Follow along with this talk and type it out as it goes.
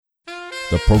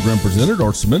The program presented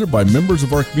or submitted by members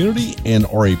of our community and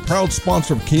are a proud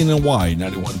sponsor of KNNY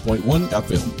 91.1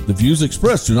 FM. The views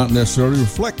expressed do not necessarily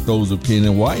reflect those of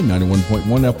KNNY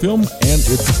 91.1 FM and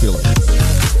its affiliates.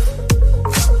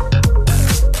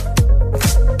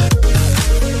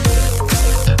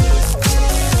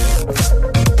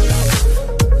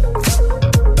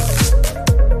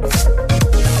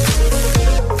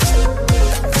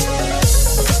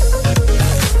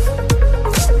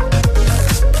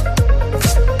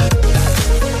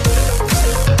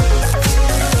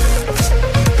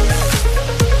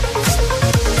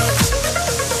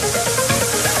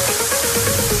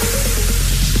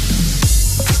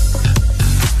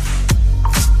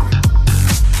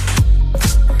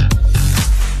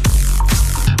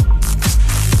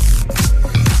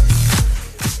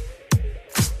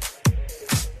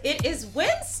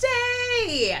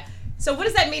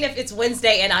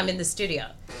 Wednesday and I'm in the studio.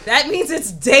 That means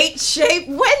it's Date Shape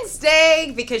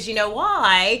Wednesday, because you know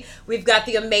why? We've got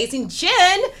the amazing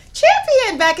Jen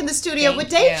Champion back in the studio with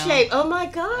Date Shape. Oh my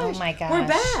gosh. Oh my gosh.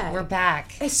 We're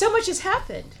back. And so much has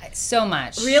happened. So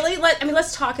much. Really?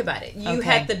 Let's talk about it. You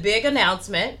had the big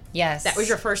announcement. Yes. That was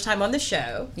your first time on the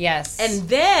show. Yes. And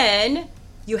then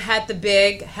you had the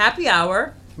big happy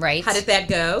hour. Right. How did that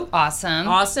go? Awesome.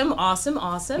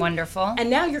 Wonderful. And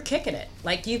now you're kicking it.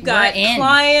 Like, you've got We're in.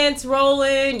 clients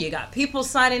rolling, you got people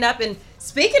signing up. And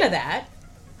speaking of that,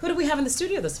 who do we have in the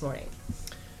studio this morning?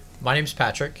 My name's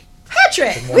Patrick.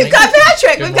 We've got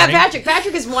Patrick. Good morning.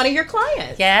 Patrick is one of your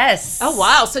clients. Yes. Oh,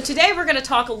 wow. So today we're going to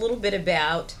talk a little bit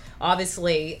about,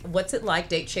 obviously, what's it like.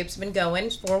 Date Shape's been going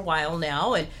for a while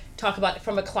now, and talk about it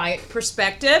from a client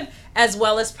perspective, as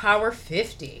well as Power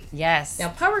 50. Yes. Now,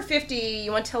 Power 50,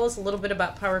 you want to tell us a little bit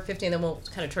about Power 50, and then we'll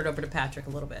kind of turn it over to Patrick a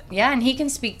little bit. Yeah, and he can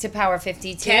speak to Power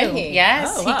 50 too. Can he?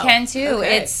 Yes, Oh, wow. he can too.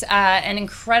 Okay. It's an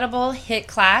incredible HIT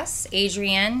class.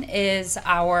 Adrian is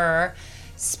our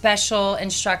special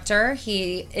instructor.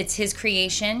 It's his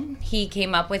creation. He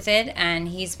came up with it, and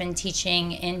he's been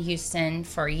teaching in Houston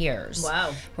for years.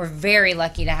 Wow. We're very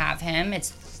lucky to have him.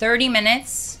 It's 30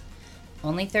 minutes.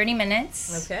 Only 30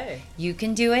 minutes. Okay. You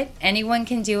can do it. Anyone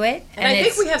can do it. And I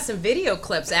think we have some video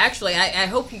clips, actually. I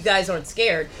hope you guys aren't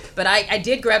scared, but I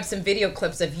did grab some video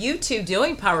clips of you two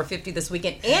doing Power 50 this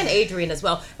weekend, and Adrian as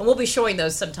well, and we'll be showing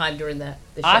those sometime during the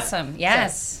show. Awesome.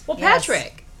 Yes. So, well, Yes.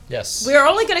 Patrick. Yes. We're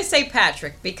only going to say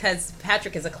Patrick because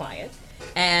Patrick is a client.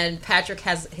 And Patrick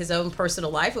has his own personal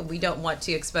life, and we don't want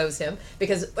to expose him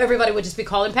because everybody would just be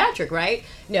calling Patrick, right?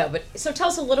 No, but so tell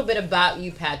us a little bit about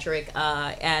you, Patrick,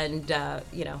 and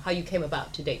how you came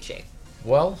about to Date Shape.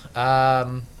 Well,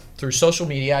 through social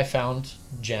media, I found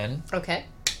Jen. Okay.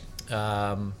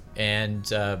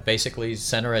 And basically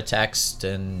sent her a text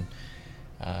and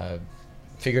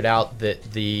figured out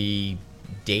that the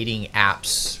dating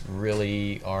apps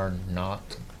really are not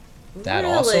that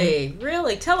awesome.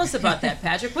 Really? Tell us about that,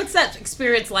 Patrick. What's that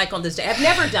experience like on this day? I've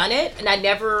never done it, and I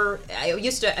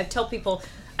tell people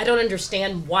I don't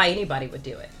understand why anybody would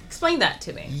do it. Explain that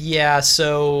to me. Yeah,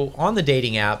 so on the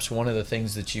dating apps, one of the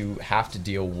things that you have to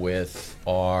deal with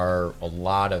are a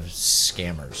lot of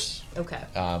scammers. Okay.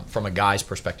 From a guy's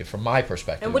perspective, from my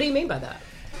perspective. And what do you mean by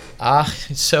that?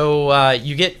 So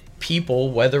you get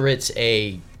people, whether it's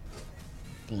a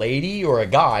lady or a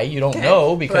guy, you don't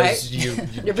know because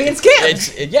right. You're being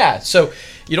scammed. So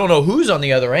you don't know who's on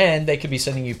the other end. They could be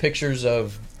sending you pictures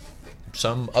of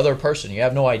some other person. You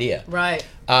have no idea. Right.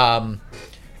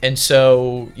 And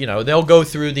so, they'll go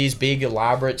through these big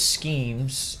elaborate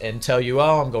schemes and tell you,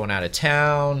 oh, I'm going out of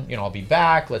town, I'll be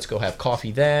back, let's go have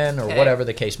coffee then, or whatever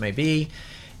the case may be.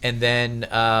 And then,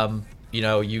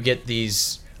 you get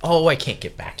these, oh, I can't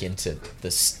get back into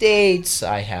the States,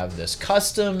 I have this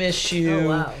custom issue. Oh,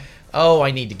 wow. Oh,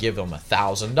 I need to give them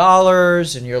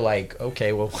 $1,000. And you're like,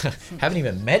 okay, well, haven't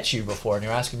even met you before, and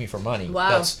you're asking me for money.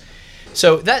 Wow.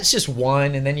 So that's just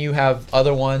one, and then you have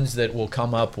other ones that will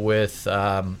come up with,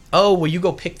 oh, will you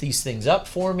go pick these things up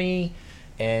for me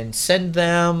and send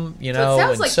them, So it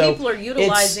sounds like people are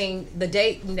utilizing the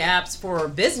dating apps for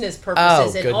business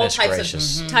purposes and all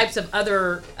types of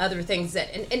other things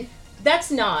that and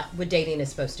that's not what dating is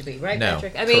supposed to be, right, No,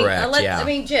 Patrick? I mean,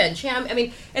 correct, Jen, Cham,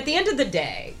 at the end of the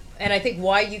day, and I think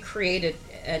why you created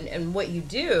and what you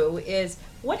do is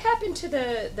what happened to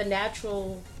the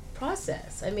natural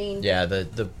process.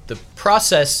 The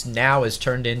process now is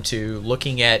turned into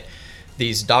looking at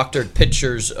these doctored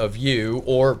pictures of you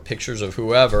or pictures of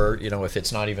whoever, if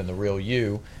it's not even the real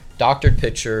you, doctored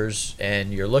pictures,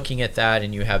 and you're looking at that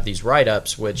and you have these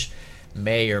write-ups which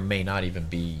may or may not even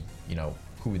be,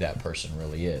 who that person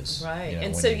really is. Right.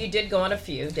 And when so you did go on a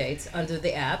few dates under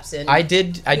the apps, and I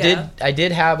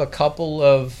did have a couple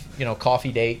of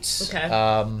coffee dates.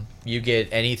 Okay. You get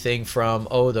anything from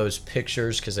those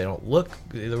pictures because they don't look.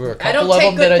 There were a couple I don't of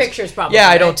take them good pictures, probably. Yeah,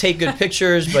 I right? don't take good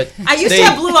pictures, but I used to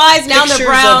have blue eyes. Now they're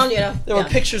brown. There were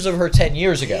pictures of her 10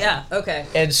 years ago. Yeah. Okay.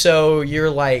 And so you're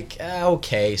like,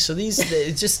 okay, so these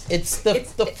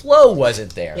the flow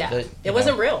wasn't there. Yeah. It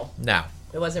wasn't real. No.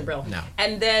 It wasn't real. No.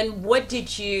 And then what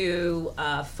did you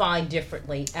find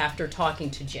differently after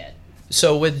talking to Jen?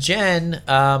 So with Jen,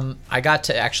 I got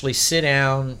to actually sit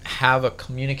down, have a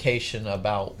communication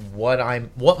about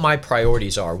what my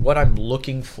priorities are, what I'm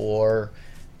looking for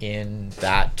in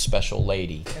that special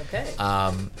lady. Okay.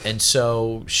 And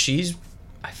so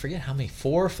I forget how many,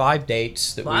 4 or 5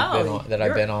 dates that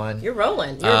I've been on. You're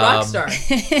rolling. You're a rock star.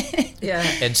 Yeah.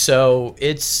 And so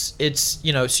it's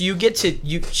so you get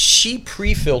to she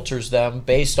pre-filters them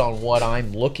based on what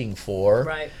I'm looking for.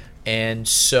 Right. And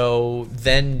so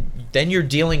then you're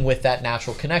dealing with that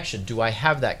natural connection. Do I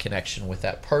have that connection with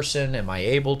that person? Am I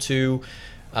able to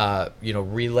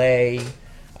relay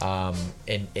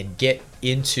and get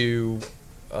into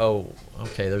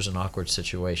okay, there's an awkward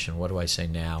situation. What do I say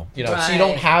now? So you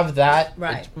don't have that.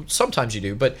 Right. Sometimes you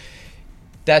do, but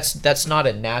that's not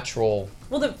a natural.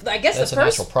 Well, I guess that's the a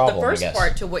natural problem, the first I guess.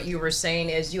 part to what you were saying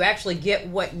is you actually get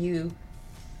what you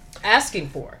asking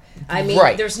for. I mean,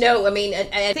 right. There's no. I mean,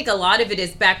 and I think a lot of it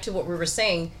is back to what we were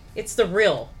saying. It's the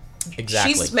real.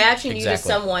 Exactly. She's matching you to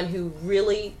someone who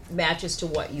really matches to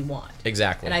what you want.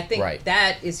 Exactly. And I think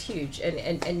that is huge.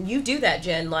 And you do that,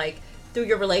 Jen, like through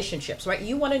your relationships, right?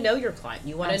 You want to know your client.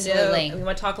 You want to know. You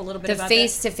want to talk a little bit about the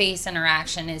face-to-face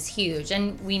interaction is huge.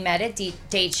 And we met at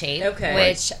Date Shape,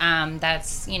 which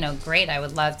that's great. I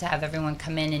would love to have everyone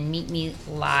come in and meet me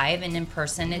live and in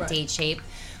person at Date Shape.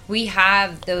 We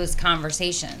have those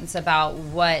conversations about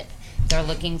what they're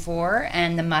looking for,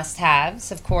 and the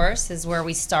must-haves, of course, is where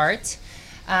we start.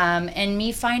 And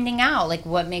me finding out like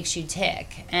what makes you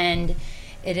tick, and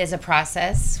it is a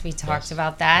process. We talked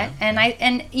about that, and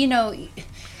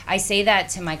I say that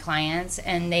to my clients,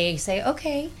 and they say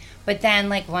okay, but then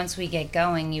like once we get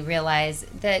going, you realize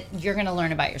that you're going to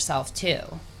learn about yourself too,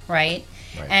 right?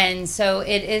 And so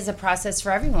it is a process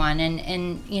for everyone,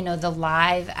 and the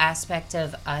live aspect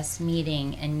of us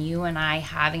meeting and you and I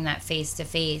having that face to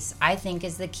face, I think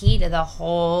is the key to the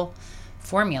whole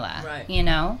formula.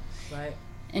 Right.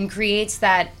 And creates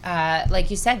that, like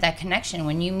you said, that connection.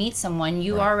 When you meet someone,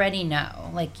 you already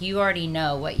know, you already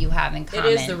know what you have in common.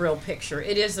 It is the real picture.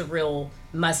 It is the real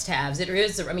must-haves. It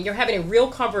is. You're having a real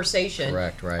conversation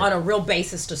on a real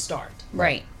basis to start.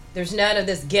 Right. There's none of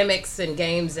this gimmicks and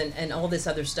games and all this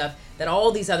other stuff that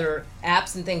all these other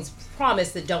apps and things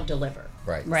promise that don't deliver.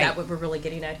 Right. Is that what we're really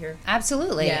getting at here?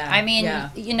 Absolutely. Yeah. I mean,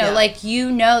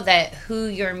 that who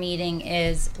you're meeting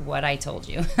is what I told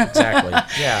you. Exactly.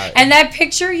 Yeah. And that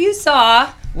picture you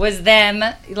saw was them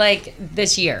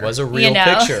this year. Was a real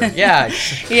picture. Yeah.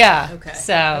 Yeah. Okay.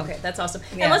 So. That's awesome.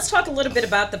 Yeah. And let's talk a little bit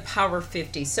about the Power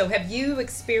 50. So have you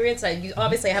experienced, you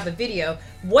obviously have a video.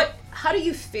 How do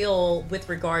you feel with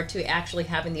regard to actually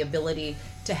having the ability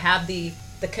to have the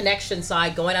connection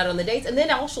side going out on the dates, and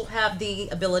then also have the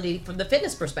ability from the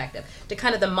fitness perspective to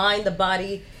kind of the mind, the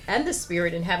body, and the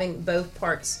spirit, and having both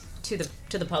parts to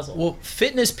the puzzle? Well,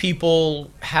 fitness people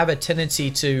have a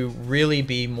tendency to really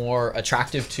be more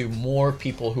attractive to more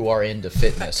people who are into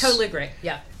fitness. I totally agree.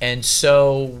 Yeah. And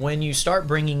so when you start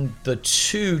bringing the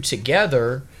two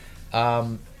together,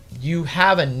 you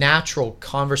have a natural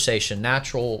conversation,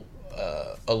 natural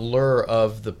allure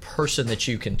of the person that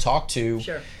you can talk to.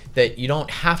 Sure. That you don't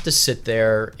have to sit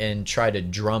there and try to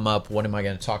drum up what am I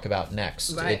going to talk about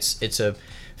next. Right. It's a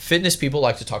fitness people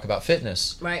like to talk about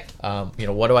fitness. Right.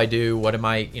 What do I do? What am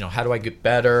I, how do I get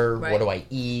better? Right. What do I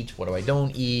eat? What do I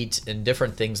don't eat? And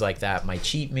different things like that, my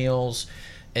cheat meals.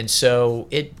 And so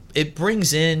it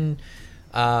brings in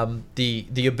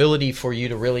the ability for you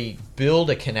to really build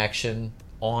a connection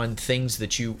on things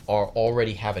that you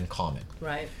already have in common.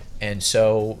 Right. And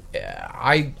so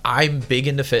I'm big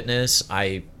into fitness.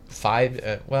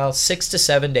 6 to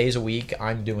 7 days a week,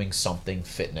 I'm doing something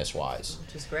fitness-wise.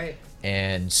 Which is great.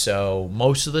 And so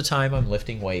most of the time I'm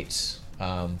lifting weights.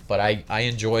 But I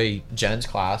enjoy Jen's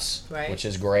class, which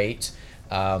is great.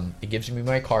 It gives me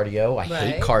my cardio. I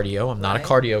hate cardio. I'm not a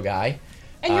cardio guy.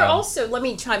 And you're also, let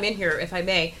me chime in here if I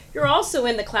may, you're also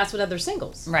in the class with other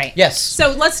singles. Right. Yes.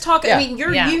 So let's talk, Yeah. I mean,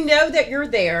 you know that you're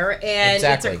there, and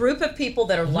Exactly. it's a group of people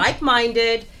that are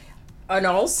like-minded, and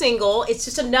all single. It's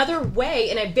just another way,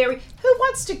 and who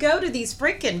wants to go to these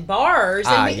freaking bars?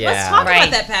 And let's talk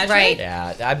about that, Patrick. Right.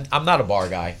 Yeah, I'm not a bar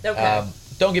guy. Okay.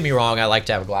 don't get me wrong, I like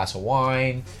to have a glass of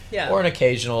wine or an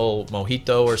occasional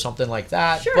mojito or something like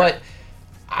that. Sure. But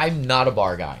I'm not a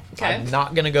bar guy. Okay. I'm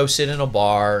not going to go sit in a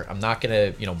bar. I'm not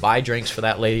going to, buy drinks for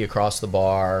that lady across the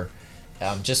bar.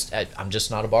 I'm just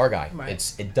not a bar guy.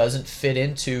 Right. It doesn't fit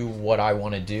into what I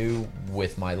want to do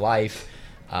with my life.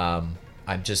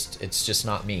 It's just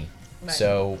not me. Right.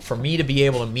 So for me to be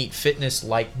able to meet fitness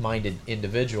like-minded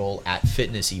individual at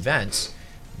fitness events,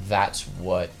 that's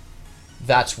what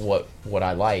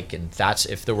I like, and that's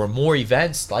if there were more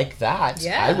events like that,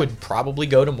 I would probably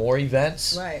go to more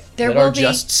events that are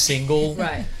just single,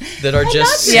 that are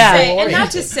just single. And not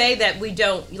to say that we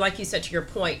don't, like you said, to your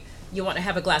point, you want to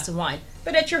have a glass of wine,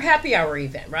 but at your happy hour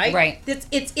event, right? Right.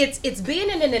 It's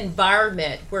being in an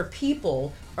environment where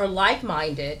people are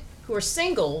like-minded, who are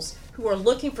singles, who are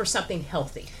looking for something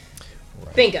healthy.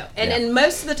 Right. Bingo. And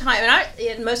most of the time,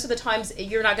 most of the times,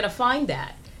 you're not going to find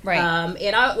that. Right.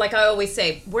 And I always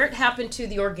say, where it happened to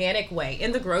the organic way,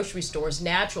 in the grocery stores,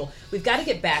 natural, we've got to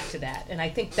get back to that. And I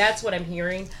think that's what I'm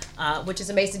hearing, which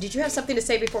is amazing. Did you have something to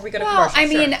say before we go to commercial? I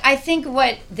mean, I think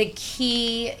what the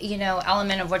key,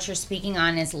 element of what you're speaking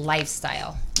on is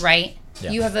lifestyle, right?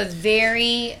 Yeah. You have a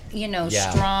very,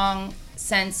 strong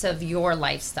sense of your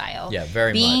lifestyle. Yeah,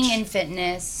 very Being much. in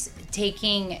fitness,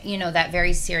 taking, that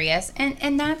very serious.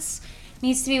 And that's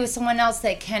needs to be with someone else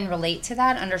that can relate to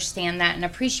that, understand that, and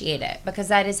appreciate it, because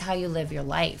that is how you live your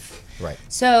life. Right.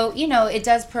 So, it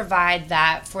does provide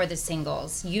that for the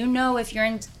singles. If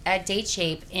you're at Date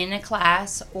Shape in a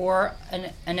class or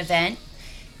an event,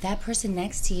 that person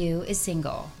next to you is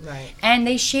single. Right. And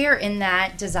they share in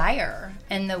that desire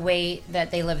and the way that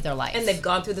they live their life. And they've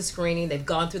gone through the screening, they've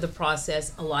gone through the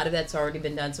process. A lot of that's already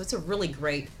been done. So it's a really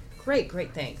great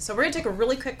thing. So we're going to take a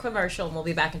really quick commercial, and we'll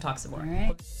be back and talk some more. All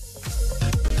right.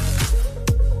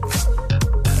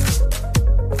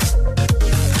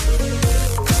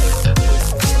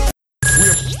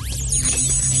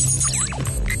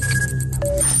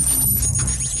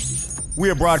 We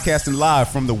are broadcasting live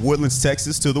from the Woodlands,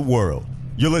 Texas to the world.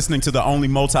 You're listening to the only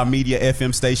multimedia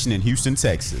FM station in Houston,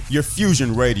 Texas. Your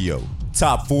Fusion Radio.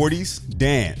 Top 40s,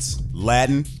 dance,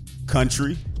 Latin,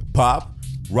 country, pop,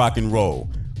 rock and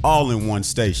roll. All in one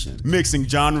station. Mixing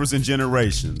genres and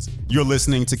generations. You're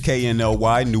listening to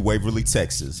KNLY, New Waverly,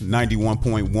 Texas.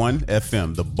 91.1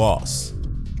 FM, The Boss.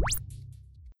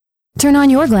 Turn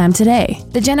on your glam today.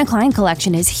 The Jenna Klein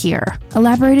collection is here.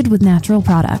 Elaborated with natural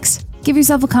products. Give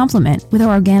yourself a compliment with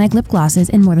our organic lip glosses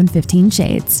in more than 15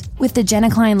 shades. With the Jenna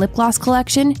Klein Lip Gloss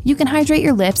collection, you can hydrate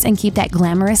your lips and keep that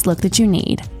glamorous look that you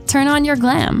need. Turn on your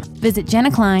glam. Visit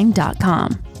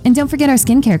jennaklein.com. And don't forget our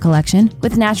skincare collection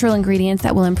with natural ingredients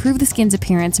that will improve the skin's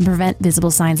appearance and prevent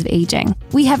visible signs of aging.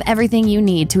 We have everything you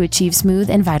need to achieve smooth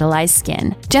and vitalized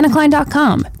skin.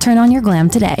 jennaklein.com. Turn on your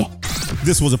glam today.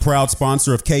 This was a proud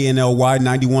sponsor of KNLY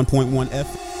 91.1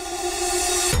 FM.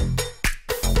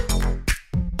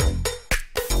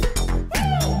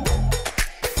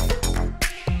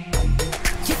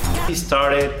 It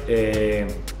started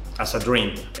as a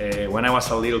dream. When I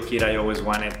was a little kid, I always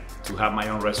wanted to have my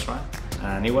own restaurant.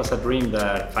 And it was a dream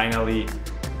that finally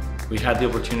we had the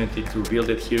opportunity to build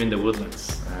it here in the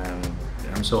Woodlands. And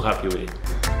I'm so happy with it.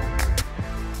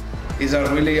 It's a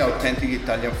really authentic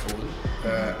Italian food.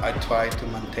 I try to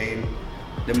maintain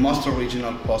the most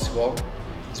original possible.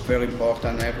 It's very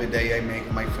important. Every day I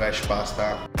make my fresh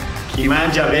pasta. Chi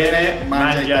mangia bene,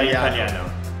 mangia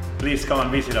italiano. Please come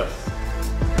and visit us.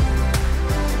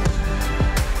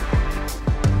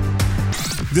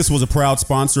 This was a proud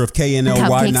sponsor of KNLY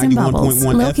Cupcakes and Bubbles,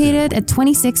 91.1 located at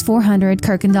 26400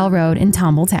 Kirkendall Road in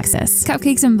Tomball, Texas.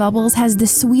 Cupcakes and Bubbles has the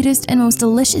sweetest and most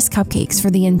delicious cupcakes for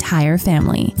the entire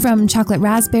family. From chocolate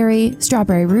raspberry,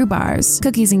 strawberry rhubars,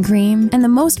 cookies and cream, and the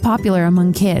most popular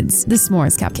among kids, the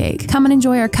s'mores cupcake. Come and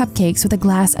enjoy our cupcakes with a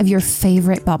glass of your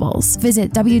favorite bubbles.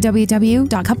 Visit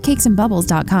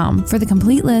www.cupcakesandbubbles.com for the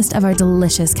complete list of our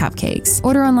delicious cupcakes.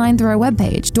 Order online through our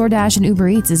webpage. DoorDash and Uber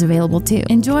Eats is available too.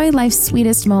 Enjoy life's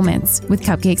sweetest moments with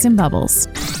Cupcakes and Bubbles.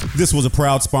 This was a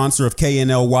proud sponsor of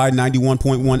KNLY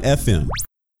 91.1 FM.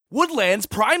 Woodlands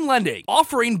Prime Lending,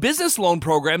 offering business loan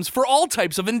programs for all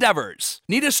types of endeavors.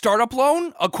 Need a startup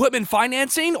loan, equipment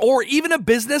financing, or even a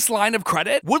business line of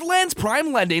credit? Woodlands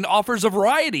Prime Lending offers a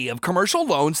variety of commercial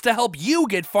loans to help you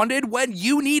get funded when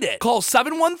you need it. Call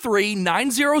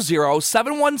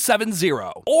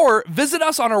 713-900-7170 or visit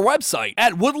us on our website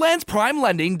at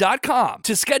woodlandsprimelending.com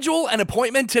to schedule an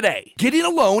appointment today. Getting a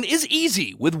loan is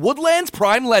easy with Woodlands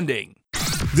Prime Lending.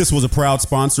 This was a proud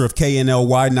sponsor of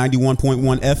KNLY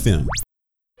 91.1 FM.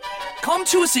 Come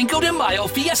to a Cinco de Mayo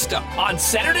Fiesta on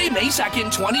Saturday, May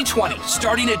 2nd, 2020,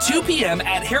 starting at 2 p.m.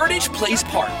 at Heritage Place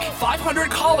Park, 500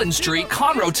 Collins Street,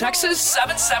 Conroe, Texas,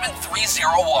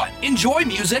 77301. Enjoy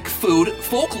music, food,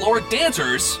 folkloric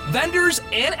dancers, vendors,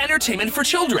 and entertainment for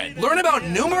children. Learn about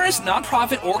numerous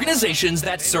nonprofit organizations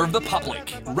that serve the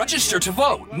public. Register to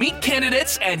vote, meet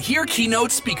candidates, and hear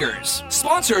keynote speakers.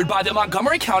 Sponsored by the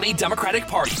Montgomery County Democratic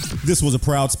Party. This was a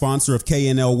proud sponsor of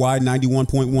KNLY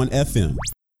 91.1 FM.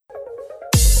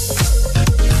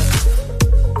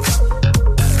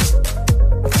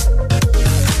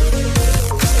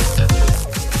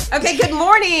 Okay, good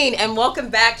morning and welcome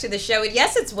back to the show. And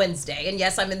yes, it's Wednesday. And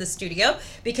yes, I'm in the studio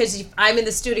because if I'm in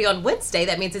the studio on Wednesday.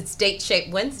 That means it's Date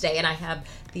Shape Wednesday. And I have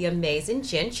the amazing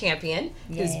Jen Champion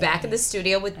who's back in the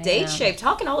studio with Date Shape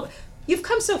talking all about. You've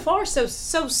come so far so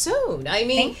soon. I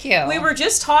mean, thank you. We were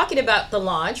just talking about the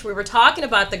launch. We were talking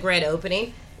about the grand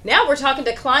opening. Now we're talking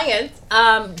to clients.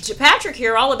 Patrick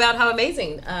here, all about how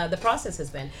amazing the process has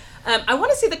been. I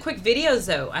want to see the quick videos,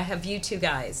 though. I have you two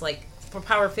guys, like, for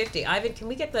Power 50. Ivan, can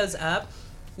we get those up?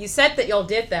 You said that y'all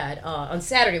did that on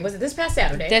Saturday. Was it this past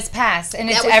Saturday? This past, and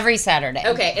it's every Saturday.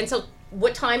 Okay, and so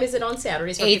what time is it on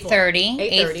Saturdays? 8:30.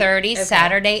 8:30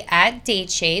 Saturday at Date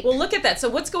Shape. Well, look at that. So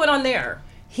what's going on there?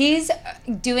 He's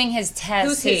doing his test.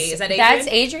 Who's he? Is that Adrian? That's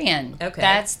Adrian. Okay.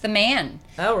 That's the man.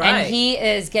 Oh, right. And he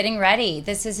is getting ready.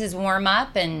 This is his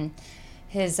warm-up and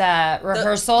his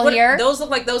rehearsal here. Those look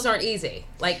like those aren't easy.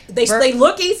 Like, they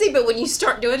look easy, but when you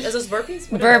start doing, is those burpees?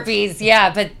 Burpees,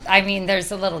 yeah. But, I mean,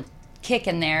 there's a little kick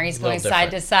in there. He's going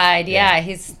side to side. Yeah,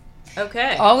 he's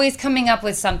always coming up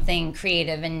with something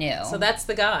creative and new. So that's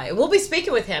the guy. We'll be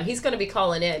speaking with him. He's going to be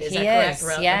calling in. Is that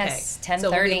correct? Yes, okay. 10:30.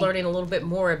 So we'll be learning a little bit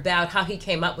more about how he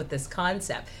came up with this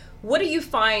concept. What do you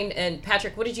find, and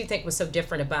Patrick, what did you think was so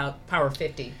different about Power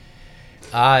 50?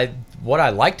 What I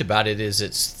liked about it is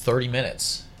it's 30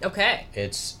 minutes. Okay.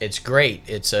 It's great.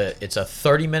 It's a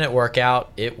 30-minute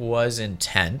workout. It was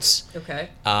intense. Okay.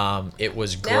 It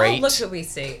was great. Now look who we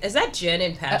see. Is that Jen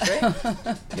and Patrick?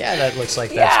 Yeah, that looks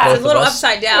like that's both it's a little of us.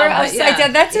 upside down. We're upside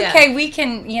down. That's okay. We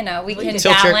can, we can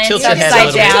tilt balance your head a upside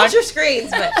little bit. down. Tilt your screens,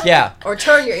 but or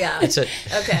turn your It's a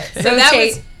okay. So that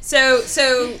was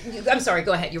so. I'm sorry.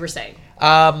 Go ahead. You were saying.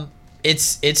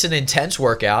 It's an intense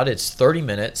workout. It's 30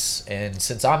 minutes, and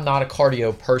since I'm not a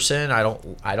cardio person, I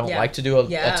don't like to do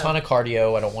a ton of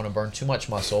cardio. I don't want to burn too much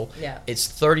muscle. Yeah. It's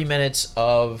 30 minutes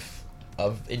of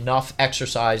enough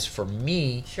exercise for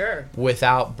me. Sure.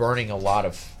 Without burning a lot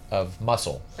of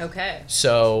muscle. Okay.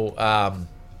 So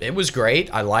it was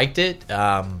great. I liked it.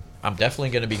 I'm definitely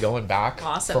going to be going back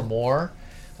for more.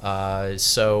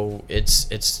 So it's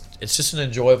just an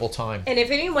enjoyable time. And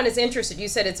if anyone is interested, you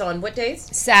said it's on what days?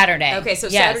 Saturday. Okay, so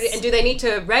Saturday. And do they need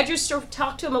to register?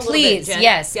 Talk to them a little bit, Jen.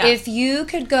 Yes. Yeah. If you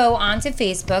could go onto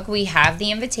Facebook, we have the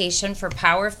invitation for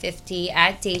Power 50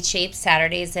 at Date Shape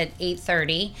Saturdays at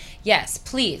 8:30. Yes,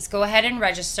 please go ahead and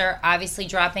register. Obviously,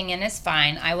 dropping in is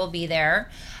fine. I will be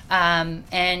there.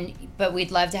 But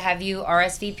we'd love to have you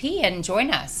RSVP and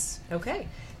join us. Okay.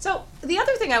 So the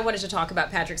other thing I wanted to talk about,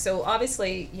 Patrick, so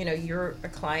obviously, you're a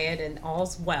client and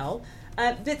all's well.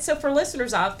 But so for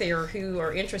listeners out there who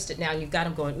are interested now, and you've got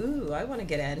them going, ooh, I want to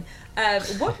get in.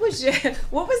 What was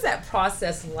that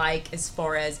process like as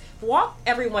far as walk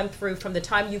everyone through from the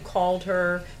time you called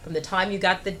her, from the time you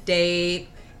got the date?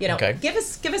 Give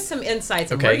us some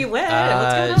insights on where you went and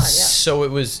what's going on. Yeah. So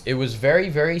it was very,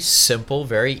 very simple,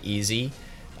 very easy.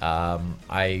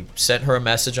 I sent her a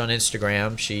message on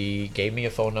Instagram. She gave me a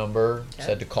phone number,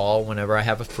 said to call whenever I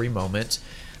have a free moment.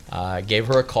 Gave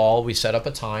her a call. We set up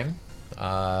a time.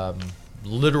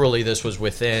 Literally, this was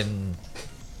within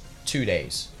 2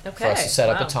 days for us to set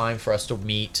up a time for us to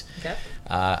meet. Okay.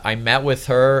 I met with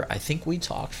her. I think we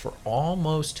talked for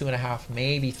almost 2.5,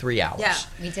 maybe 3 hours. Yeah,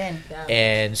 we did. Yeah.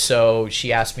 And so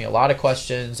she asked me a lot of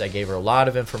questions. I gave her a lot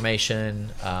of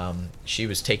information. She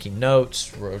was taking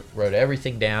notes, wrote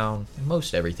everything down,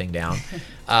 most everything down.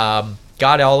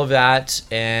 Got all of that,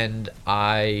 and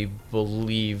I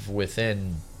believe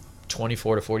within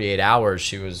 24 to 48 hours,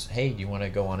 she was, hey, do you want to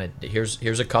go on it?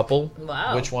 Here's a couple.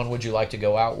 Wow. Which one would you like to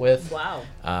go out with? Wow.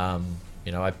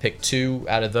 I picked 2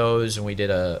 out of those, and we did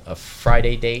a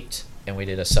Friday date, and we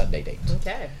did a Sunday date.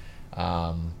 Okay.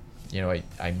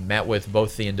 I met with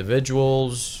both the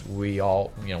individuals. We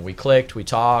all, we clicked, we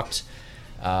talked.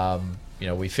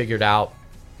 We figured out,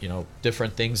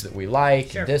 different things that we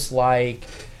like and dislike.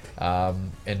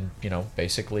 And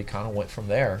basically kind of went from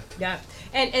there. Yeah.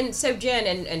 And so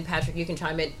Jen and Patrick, you can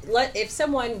chime in. If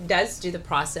someone does do the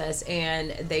process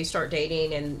and they start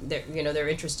dating and they're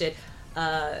interested,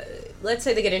 let's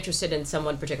say they get interested in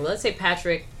someone particular. Let's say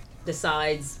Patrick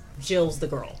decides Jill's the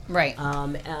girl. Right.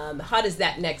 How does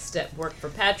that next step work for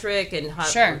Patrick, and how,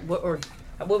 Sure.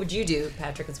 what would you do,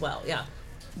 Patrick, as well? Yeah.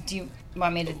 Do you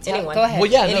want me to tell? Anyone. Go ahead. Well,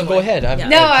 yeah, Anyone. no, go ahead.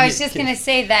 No, I was just going to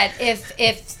say that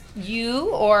if you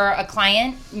or a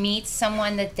client meets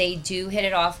someone that they do hit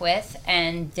it off with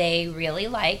and they really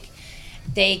like,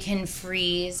 they can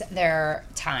freeze their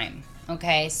time.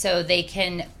 Okay, so they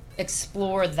can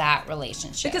explore that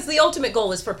relationship. Because the ultimate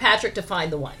goal is for Patrick to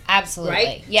find the one. Absolutely.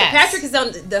 Right? Yes. So Patrick has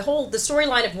done the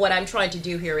storyline of what I'm trying to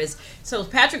do here is, so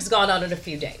Patrick's gone on a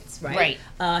few dates, right?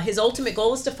 Right. His ultimate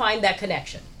goal is to find that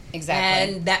connection.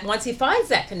 Exactly. And that once he finds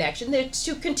that connection, it's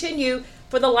to continue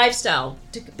for the lifestyle,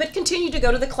 but continue to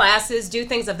go to the classes, do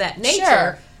things of that nature.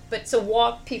 Sure. But to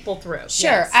walk people through.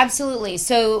 Sure, Yes. absolutely.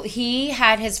 So he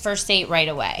had his first date right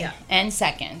away, Yeah. and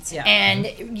second, Yeah.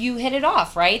 and you hit it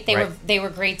off, right? Right. They were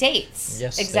great dates.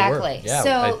 Yes, they exactly. were. Yeah,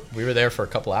 So we were there for a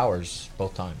couple hours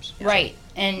both times. right,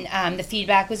 and the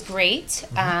feedback was great.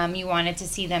 You wanted to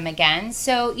see them again,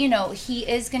 so he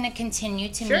is going to continue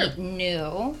to Sure. meet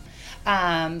new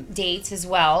dates as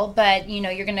well. But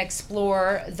you're going to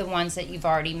explore the ones that you've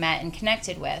already met and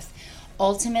connected with.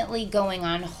 Ultimately, going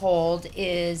on hold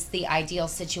is the ideal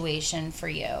situation for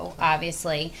you,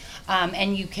 obviously.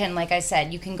 And you can, like I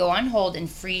said, you can go on hold and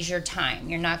freeze your time.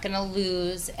 You're not going to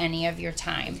lose any of your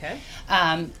time. Okay.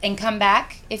 And come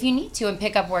back if you need to and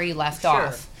pick up where you left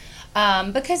Sure.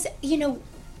 off. Because,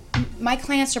 my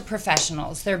clients are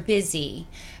professionals. They're busy.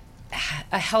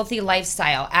 A healthy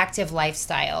lifestyle, active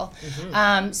lifestyle.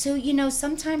 So,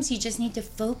 sometimes you just need to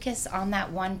focus on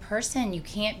that one person. You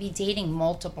can't be dating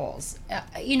multiples.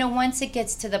 Once it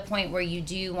gets to the point where you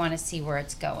do want to see where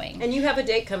it's going. And you have a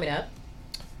date coming up.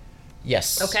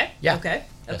 Yes. Okay. Yeah. Okay.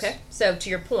 Yes. Okay. So to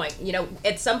your point,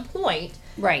 at some point,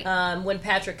 Right. when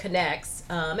Patrick connects,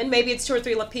 and maybe it's 2 or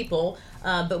 3 people,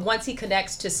 but once he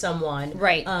connects to someone,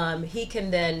 Right. He can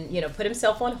then put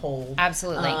himself on hold.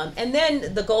 Absolutely. And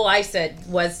then the goal I said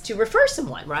was to refer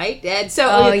someone, right? And so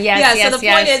Oh, yes, yeah. yes, So the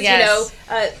yes, point is, yes.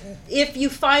 if you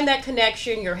find that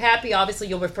connection, you're happy. Obviously,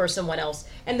 you'll refer someone else,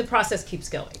 and the process keeps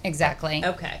going. Exactly.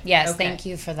 Okay. Yes, Okay. thank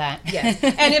you for that. Yes.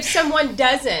 And if someone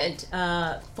doesn't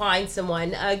find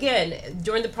someone, again,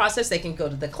 during the process, they can go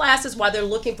to the classes while they're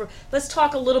looking for, let's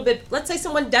talk a little bit, let's say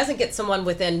someone doesn't get someone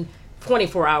within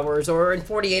 24 hours or in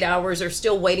 48 hours or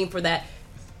still waiting for that.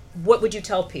 What would you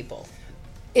tell people?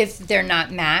 If they're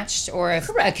not matched or if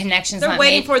a connection's They're not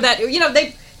waiting made. for that.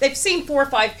 They've seen 4 or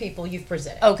 5 people you've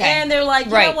presented. Okay. And they're like,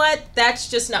 you Right. know what? That's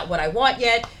just not what I want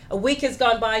yet. A week has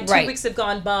gone by, 2 Right. weeks have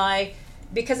gone by,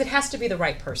 because it has to be the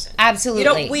right person.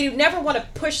 Absolutely. We never want to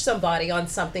push somebody on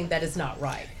something that is not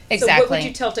right. So what Exactly. would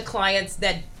you tell to clients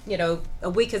that, a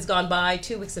week has gone by,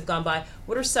 2 weeks have gone by?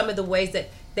 What are some of the ways that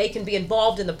they can be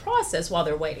involved in the process while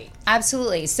they're waiting?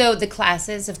 Absolutely. So the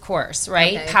classes, of course,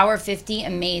 right? Okay. Power 50,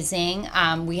 amazing.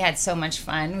 We had so much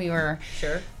fun. We were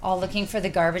Sure. all looking for the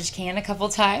garbage can a couple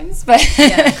times, but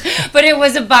Yeah. but it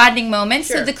was a bonding moment.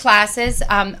 Sure. So the classes,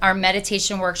 our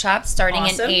meditation workshops starting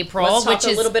Awesome. in April, Let's talk which a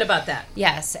is little bit about that.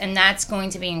 yes, and that's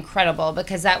going to be incredible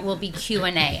because that will be Q&A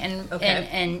and Okay.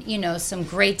 and some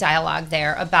great dialogue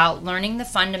there about learning the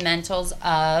fundamentals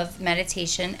of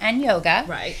meditation and yoga.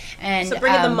 Right. And So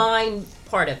bringing the mind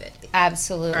part of it.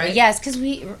 absolutely. Right? Yes, because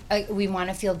we want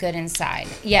to feel good inside.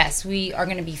 Yes, we are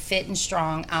going to be fit and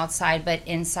strong outside, but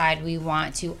inside we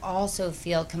want to also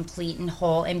feel complete and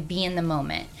whole and be in the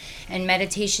moment. And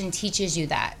meditation teaches you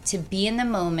that, to be in the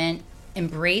moment,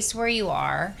 embrace where you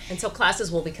are. And so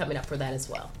classes will be coming up for that as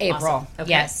well. April. Awesome. Okay.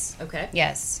 Yes. Okay.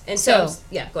 Yes. And so,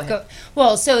 yeah, go ahead.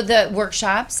 So the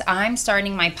workshops, I'm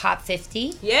starting my Pop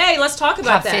 50. Yay, let's talk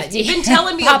about Pop that. 50. You've been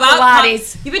telling me Pop about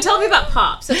Pilates. Pop. You've been telling me about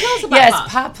Pop. So tell us about Yes, Pop.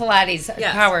 Pop Pilates,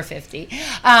 Yes. Power 50.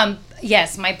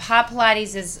 Yes, my Pop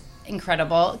Pilates is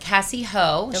incredible. Cassie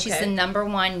Ho, she's Okay. the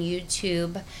 #1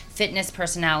 YouTube fitness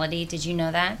personality. Did you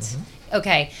know that?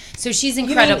 Okay, so she's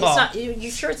incredible. You mean it's not,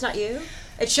 you sure it's not you?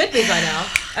 It should be by now.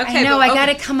 Okay, I know, but- I got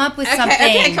to okay. come up with Okay, something.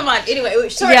 okay, come on. Anyway,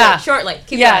 shortly.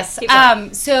 Keep yes. going. Keep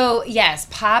going. So yes,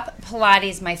 Pop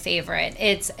Pilates, my favorite.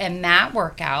 It's a mat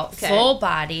workout, Okay. full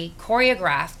body,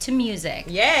 choreographed to music.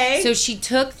 Yay. So she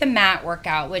took the mat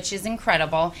workout, which is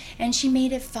incredible, and she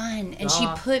made it fun, and she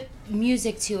Aw. put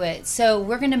music to it. So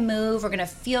we're gonna move. We're gonna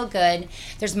feel good.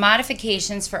 There's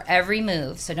modifications for every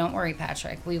move, so don't worry,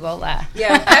 Patrick. We will.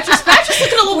 Yeah, Patrick's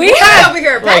looking a little We weird have- over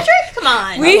here. Patrick, come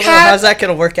on. We Well, have. how's that going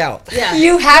to work out? Yeah.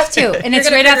 You have to, and it's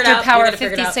You're right gonna figure it after out. Power You're gonna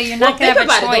figure it 50, out. so you're Well, not gonna think have a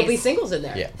about it. There'll choice. be singles in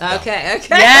there. Yeah. Okay.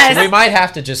 Yes. We might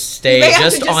have to just stay You may have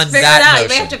just to just on figure it that out. notion. You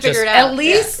may have to figure Just- it out. At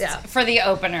least Yeah. for the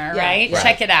opener, Yeah, right? right.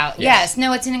 Check it out. Yes. Yes.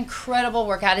 No, it's an incredible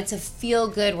workout. It's a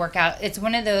feel-good workout. It's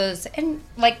one of those, and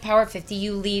like Power 50,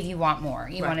 you leave, you want more.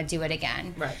 You Right. want to do it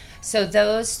again. Right. So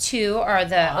those two are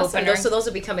the Awesome. opener. So those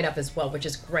will be coming up as well, which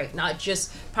is great. Not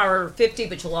just Power 50,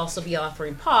 but you'll also be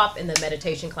offering pop, and the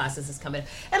meditation classes is coming.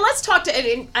 And let's talk to.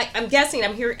 And I'm guessing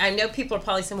I'm here. I know people are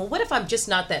probably saying, "Well, what if I'm just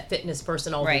not that fitness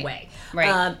person all the way?"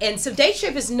 Right. And so Day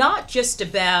Shape is not just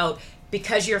about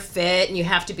because you're fit and you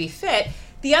have to be fit.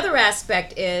 The other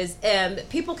aspect is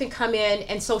people can come in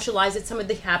and socialize at some of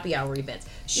the happy hour events.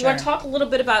 You want to talk a little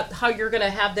bit about how you're going to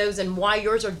have those and why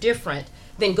yours are different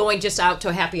than going just out to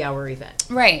a happy hour event?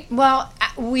 Right. Well,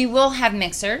 we will have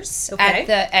mixers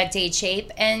at Day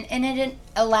Shape, and it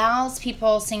allows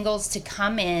people, singles, to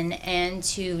come in and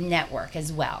to network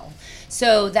as well.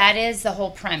 So that is the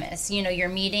whole premise. You know, you're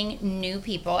meeting new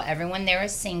people. Everyone there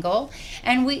is single,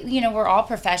 and we're all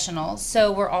professionals.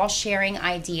 So we're all sharing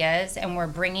ideas, and we're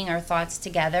bringing our thoughts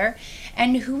together.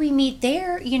 And who we meet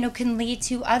there, can lead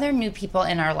to other new people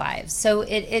in our lives. So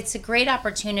it's a great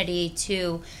opportunity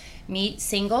to meet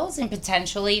singles and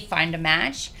potentially find a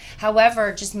match.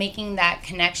 However, just making that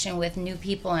connection with new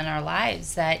people in our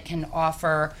lives that can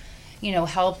offer,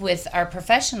 help with our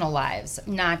professional lives,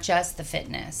 not just the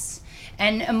fitness.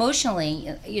 And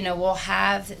emotionally, we'll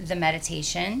have the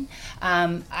meditation.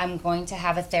 I'm going to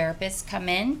have a therapist come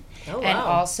in and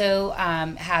also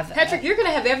have... Patrick, you're going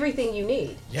to have everything you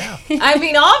need. Yeah. I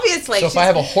mean, obviously. So if I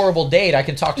have a horrible date, I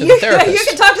can talk to the therapist. You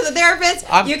can talk to the therapist.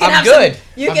 I'm good.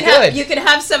 You good. can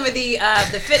have some of the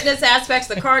fitness aspects,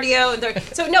 the cardio.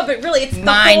 But really, it's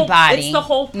body. the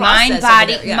whole process. Mind,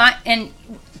 body, and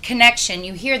connection.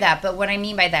 You hear that, but what I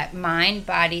mean by that, mind,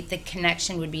 body, the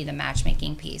connection would be the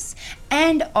matchmaking piece,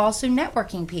 and also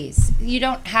networking piece. You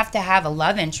don't have to have a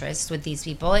love interest with these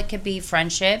people. It could be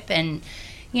friendship and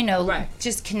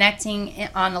just connecting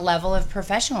on a level of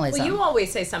professionalism. Well, you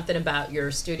always say something about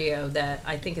your studio that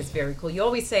I think is very cool. You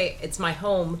always say it's my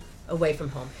home away from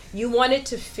home. You want it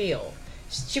to feel.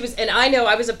 And I know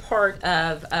I was a part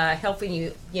of helping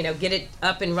you, get it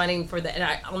up and running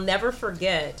and I'll never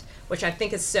forget, which I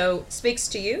think speaks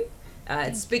to you.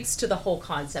 It speaks to the whole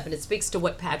concept, and it speaks to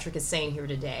what Patrick is saying here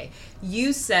today.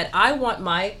 You said, I want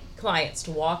my clients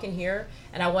to walk in here,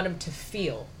 and I want them to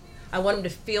feel. I want them to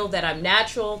feel that I'm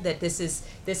natural, that this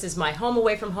is my home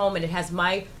away from home, and it has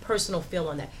my personal feel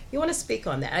on that. You want to speak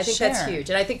on that? I think that's huge,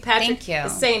 and I think Patrick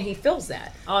is saying he feels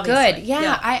that. Obviously. Good,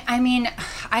 yeah. I mean,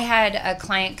 I had a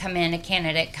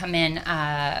candidate come in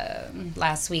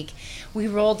last week. We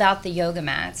rolled out the yoga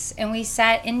mats, and we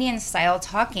sat Indian style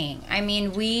talking. I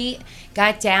mean, we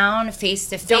got down face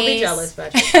to face. Don't be jealous,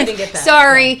 Patrick. I didn't get that.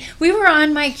 Sorry, no. We were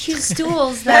on my cute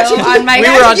stools though. You had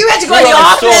to go to the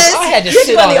office. I had to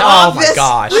sit on. Oh my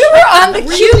gosh. We were on the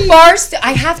cute bar.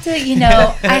 I have to,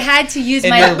 I had to use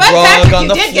my. But Patrick,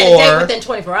 you did get a date within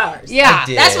 24 hours. Yeah,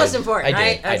 that's what's important,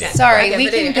 right? I did. Sorry, we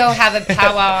can go have a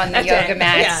powwow on the yoga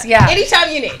mats. Yeah,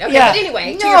 anytime you need. Okay, but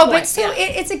anyway, to your point.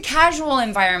 It's a casual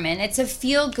environment. It's a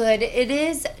feel good. It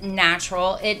is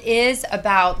natural. It is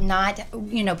about not.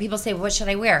 People say, "What should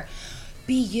I wear?"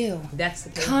 Be you. That's the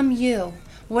thing. Come you.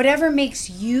 Whatever makes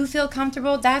you feel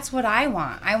comfortable, that's what I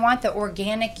want. I want the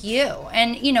organic you.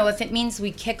 And, if it means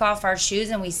we kick off our shoes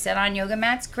and we sit on yoga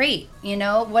mats, great.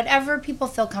 Whatever people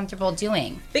feel comfortable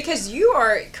doing. Because you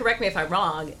are, correct me if I'm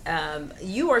wrong,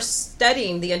 you are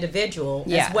studying the individual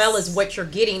as well as what you're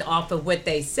getting off of what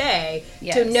they say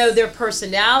to know their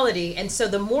personality. And so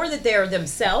the more that they're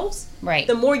themselves,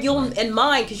 the more you'll in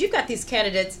mind, because you've got these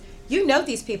candidates,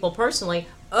 these people personally.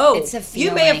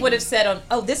 You may have would have said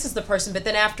this is the person, but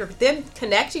then after them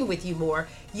connecting with you more,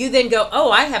 you then go,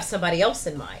 I have somebody else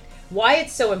in mind. Why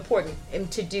it's so important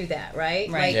to do that, right?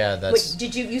 Right.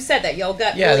 You said that y'all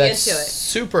got really into it.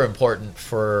 Super important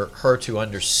for her to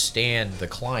understand the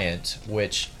client,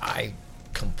 which I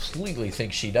completely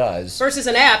think she does. Versus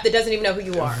an app that doesn't even know who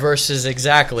you are. Versus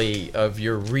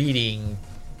you're reading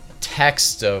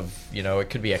text of, it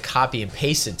could be a copy and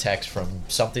pasted text from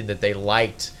something that they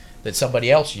liked that somebody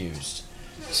else used.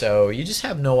 So you just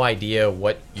have no idea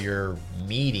what you're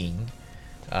meeting,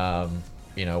 when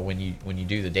you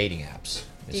do the dating apps.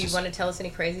 Do you want to tell us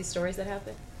any crazy stories that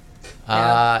happened?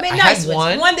 I nice had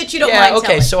one that you don't mind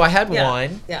telling. So I had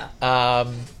one. Yeah.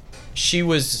 She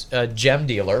was a gem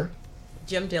dealer.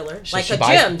 Gem dealer, so she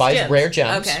buys rare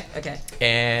gems. Okay.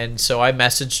 And so I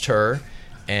messaged her,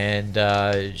 and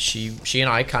she and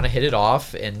I kind of hit it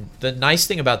off. And the nice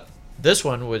thing about this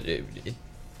one was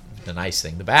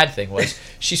the bad thing was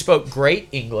she spoke great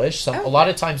English. A lot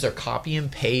of times they're copy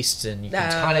and paste, and you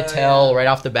can kind of tell right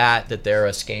off the bat that they're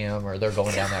a scam or they're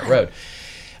going down that road.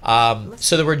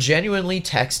 So there were genuinely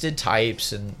texted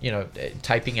types and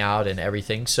typing out and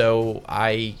everything. So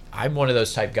I'm one of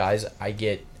those type guys. I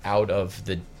get out of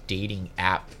the dating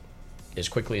app as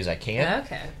quickly as I can.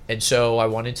 Okay. And so I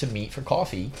wanted to meet for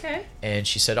coffee. Okay. And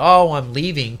she said, "Oh, I'm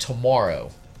leaving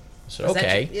tomorrow." I said,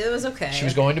 "Okay." It was okay. She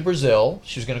was going to Brazil.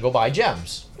 She was going to go buy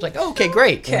gems. I was like, "Oh, okay,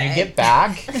 great. When you get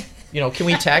back, can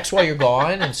we text while you're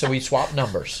gone?" And so we swapped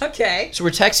numbers. Okay. So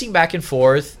we're texting back and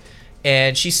forth,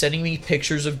 and she's sending me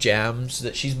pictures of gems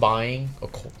that she's buying,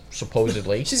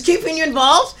 supposedly. She's keeping you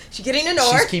involved? She's getting to know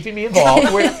her? She's keeping me involved.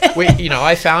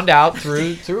 I found out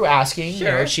through asking.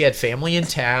 Sure. She had family in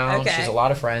town. Okay. She has a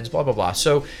lot of friends. Blah blah blah.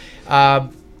 So,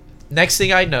 next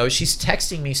thing I know, she's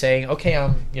texting me saying, "Okay,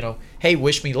 hey,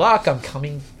 wish me luck. I'm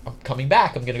coming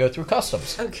back. I'm gonna go through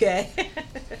customs." Okay.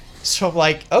 So I'm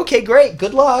like, "Okay, great.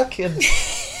 Good luck." And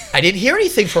I didn't hear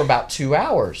anything for about 2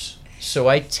 hours. So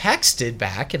I texted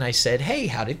back and I said, "Hey,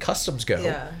 how did customs go?"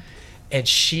 Yeah. And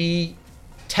she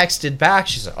texted back.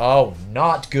 She said, "Oh,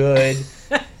 not good."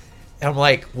 And I'm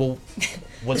like, "Well,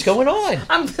 what's going on?"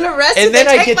 I'm been arrested. And then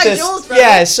they I take get my this. jewels from me.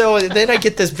 Yeah. So then I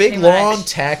get this big long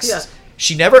text. Yeah.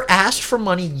 She never asked for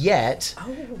money yet,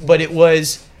 but it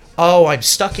was, "Oh, I'm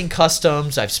stuck in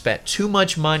customs. I've spent too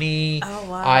much money. Oh,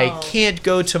 wow. I can't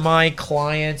go to my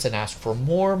clients and ask for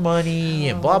more money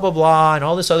and blah blah blah and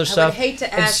all this other stuff." I would hate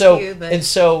to and ask so, you, but and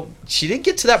so she didn't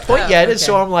get to that point yet, and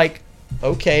so okay. I'm like,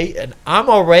 okay, and I'm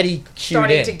already cued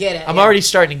Starting in. to get it, I'm yeah. already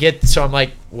starting to get. So I'm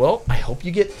like, well, I hope you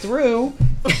get through.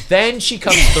 Then she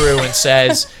comes through and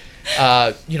says,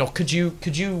 could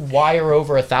you wire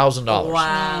over $1,000?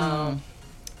 Wow.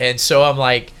 And so I'm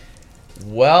like,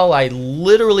 well, I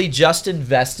literally just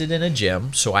invested in a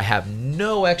gym, so I have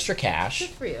no extra cash. Good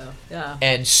for you. Yeah.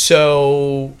 And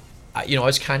so, I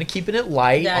was kind of keeping it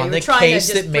light Yeah, you on were the trying to case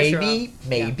just that push her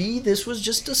maybe this was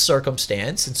just a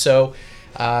circumstance. And so,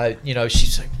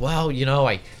 she's like, well,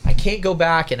 I can't go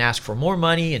back and ask for more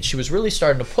money. And she was really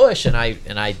starting to push.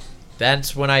 And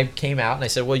that's when I came out and I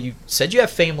said, well, you said you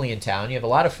have family in town. You have a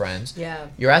lot of friends. Yeah.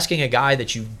 You're asking a guy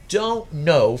that you don't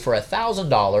know for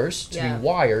 $1,000 to be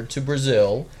wired to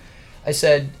Brazil. I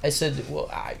said, well,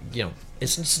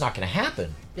 it's just not going to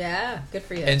happen. Yeah. Good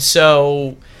for you. And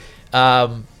so,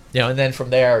 and then from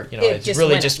there, it's just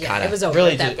really went- just yeah, kind of it was over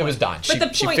really at that just, it was point. done.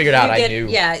 But She point figured out you I get- knew.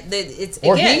 Yeah, it's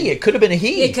Or again, he. It could have been a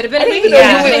he. It could have been I a don't he. even know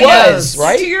Yeah, who it who was, knows?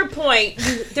 right? To your point,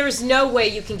 there's no way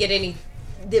you can get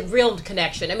the real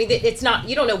connection. I mean, it's not.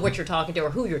 You don't know what you're talking to or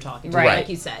who you're talking to, Right. like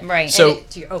you said. Right. And So-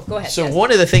 go ahead. So yes. one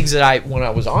of the things that when I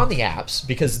was on the apps,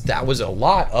 because that was a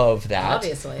lot of that.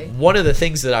 Obviously. One of the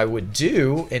things that I would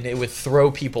do, and it would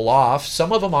throw people off,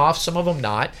 some of them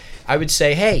not, I would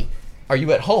say, hey, are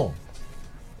you at home?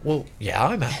 Well, yeah,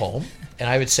 I'm at home. And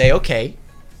I would say, okay,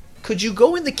 could you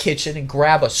go in the kitchen and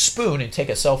grab a spoon and take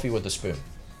a selfie with the spoon?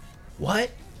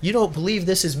 What? You don't believe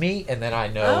this is me? And then I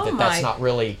know that's not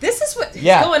really... This is what's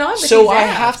Yeah. going on with So these I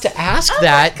apps. have to ask Oh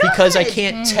that my because I God.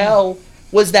 can't tell,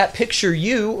 was that picture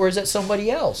you or is that somebody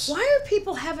else? Why are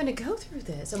people having to go through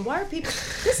this? And why are people...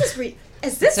 This is...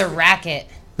 Is this... It's a racket.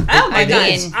 Oh my I gosh.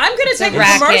 mean, I'm going to take a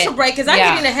racket. commercial break because I'm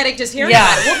Yeah. getting a headache just hearing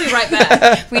Yeah. about it. We'll be right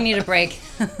back. We need a break.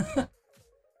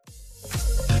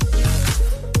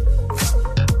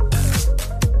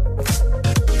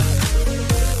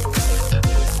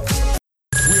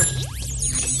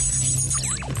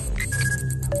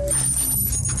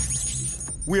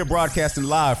 We are broadcasting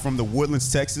live from the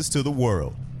Woodlands, Texas to the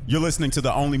world. You're listening to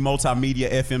the only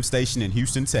multimedia FM station in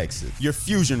Houston, Texas. Your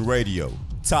Fusion Radio.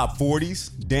 Top 40s,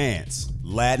 dance,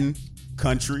 Latin,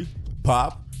 country,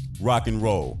 pop, rock and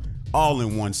roll. All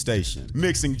in one station.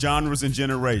 Mixing genres and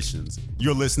generations.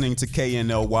 You're listening to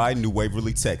KNLY, New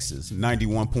Waverly, Texas.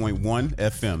 91.1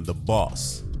 FM, The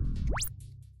Boss.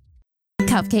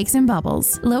 Cupcakes and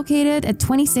Bubbles, located at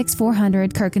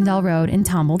 26400 Kirkendall Road in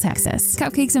Tomball, Texas.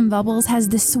 Cupcakes and Bubbles has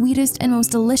the sweetest and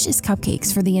most delicious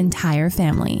cupcakes for the entire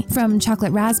family. From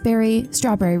chocolate raspberry,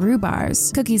 strawberry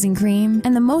rhubars, cookies and cream,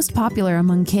 and the most popular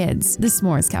among kids, the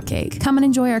s'mores cupcake. Come and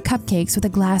enjoy our cupcakes with a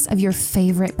glass of your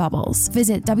favorite bubbles.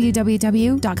 Visit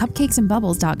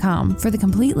www.cupcakesandbubbles.com for the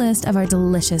complete list of our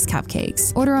delicious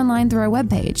cupcakes. Order online through our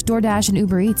webpage. DoorDash and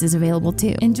Uber Eats is available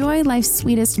too. Enjoy life's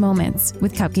sweetest moments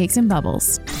with Cupcakes and Bubbles.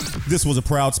 This was a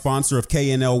proud sponsor of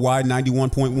KNLY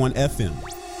 91.1 FM.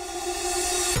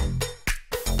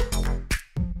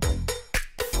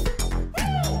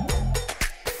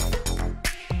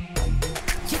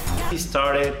 It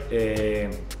started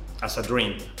as a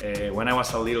dream. When I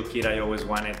was a little kid, I always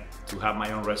wanted to have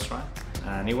my own restaurant.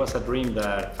 And it was a dream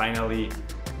that finally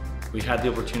we had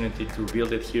the opportunity to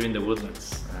build it here in the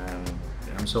Woodlands. And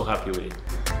I'm so happy with it.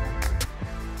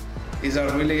 It's a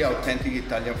really authentic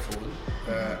Italian food.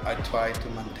 I try to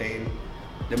maintain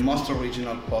the most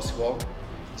original possible.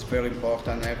 It's very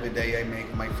important. Every day I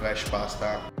make my fresh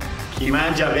pasta. Chi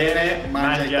mangia bene,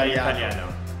 mangia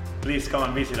italiano. Please come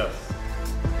and visit us.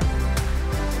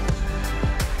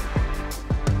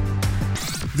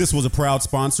 This was a proud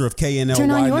sponsor of KNLY 91.1 Turn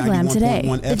on your glam today.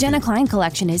 The Jenna Klein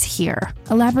collection is here,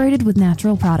 elaborated with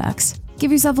natural products.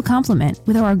 Give yourself a compliment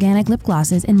with our organic lip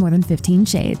glosses in more than 15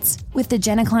 shades. With the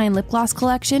Jenna Klein Lip Gloss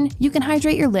collection, you can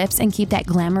hydrate your lips and keep that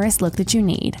glamorous look that you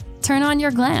need. Turn on your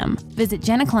glam. Visit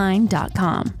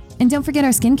jennaklein.com. And don't forget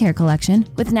our skincare collection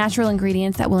with natural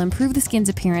ingredients that will improve the skin's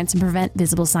appearance and prevent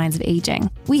visible signs of aging.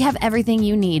 We have everything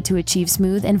you need to achieve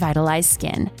smooth and vitalized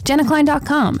skin.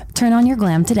 jennaklein.com. Turn on your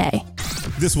glam today.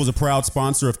 This was a proud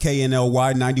sponsor of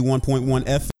KNLY 91.1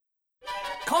 FM.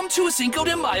 Come to a Cinco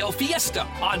de Mayo Fiesta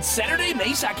on Saturday, May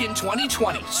 2nd,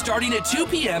 2020, starting at 2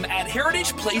 p.m. at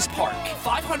Heritage Place Park,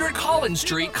 500 Collins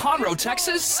Street, Conroe,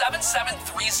 Texas,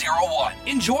 77301.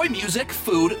 Enjoy music,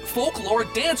 food, folklore,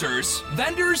 dancers,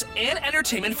 vendors, and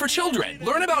entertainment for children.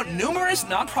 Learn about numerous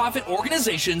nonprofit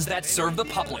organizations that serve the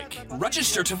public.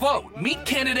 Register to vote, meet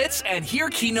candidates, and hear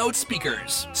keynote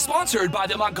speakers. Sponsored by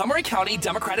the Montgomery County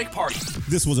Democratic Party.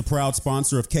 This was a proud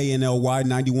sponsor of KNLY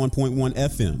 91.1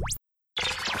 FM.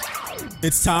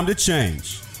 It's time to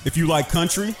change. If you like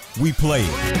country, we play it.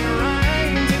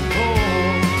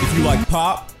 If you like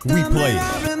pop, we play it.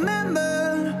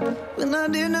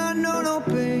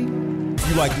 If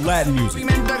you like Latin music,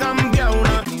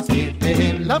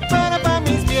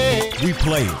 we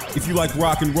play it. If you like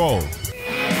rock and roll,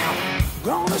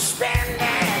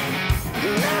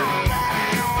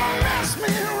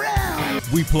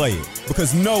 we play it.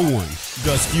 Because no one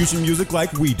does fusion music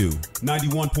like we do.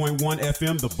 91.1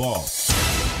 FM, The Boss.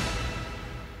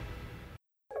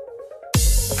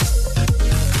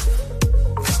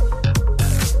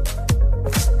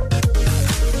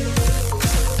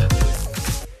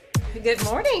 Good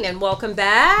morning and welcome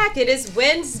back. It is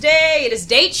Wednesday. It is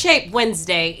Date Shape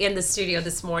Wednesday in the studio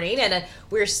this morning, and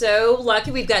we're so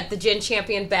lucky. We've got the Gen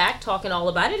Champion back talking all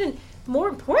about it, and more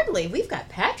importantly, we've got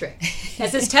Patrick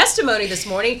as his testimony this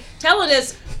morning, telling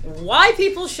us why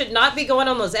people should not be going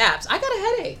on those apps. I got a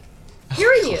headache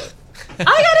hearing you. I got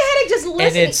a headache just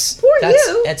listening.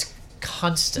 And that's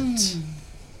constant.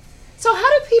 So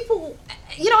how do people?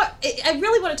 I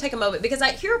really want to take a moment because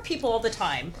I hear people all the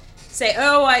time say,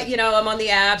 "Oh, I'm on the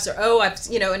apps," or "Oh,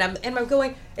 and I'm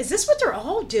going, is this what they're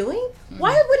all doing?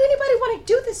 Why would anybody want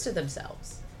to do this to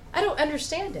themselves? I don't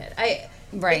understand it.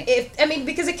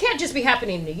 Because it can't just be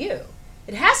happening to you.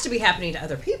 It has to be happening to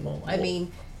other people. I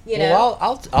mean, Well,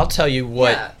 I'll tell you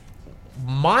what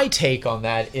my take on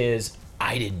that is.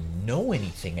 I didn't know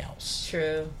anything else.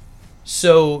 True.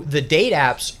 So the date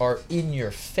apps are in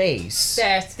your face.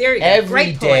 There you go.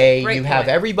 Every day you have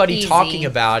everybody talking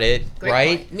about it,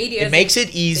 right? Media. It makes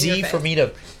it easy for me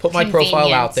to put my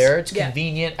profile out there. It's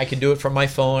convenient. I can do it from my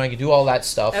phone. I can do all that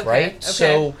stuff, right? Okay.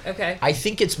 So I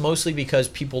think it's mostly because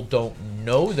people don't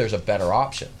know there's a better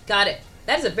option. Got it.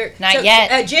 That is a very... Not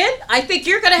yet. Jen, I think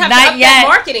you're going to have to up that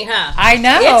marketing, huh? I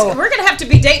know. We're going to have to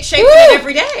be date shaping it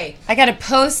every day. I got to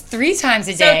post 3 times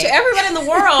a day. So to everyone in the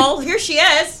world, here she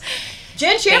is.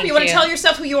 Jen Champ, you want to tell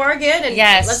yourself who you are again? And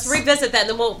yes. Let's revisit that,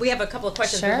 and then we have a couple of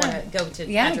questions we want to go to.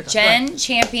 Patrick. Jen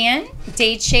Champion.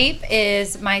 Date Shape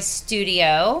is my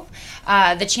studio.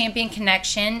 The Champion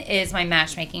Connection is my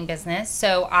matchmaking business.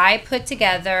 So I put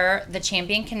together the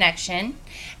Champion Connection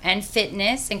and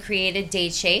fitness and created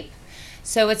Date Shape.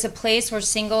 So it's a place where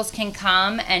singles can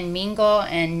come and mingle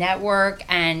and network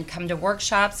and come to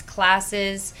workshops,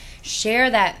 classes,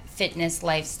 share that fitness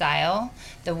lifestyle,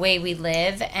 the way we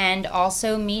live, and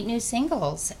also meet new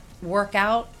singles, work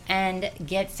out, and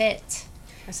get fit.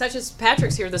 Such as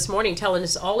Patrick's here this morning telling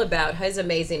us all about his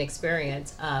amazing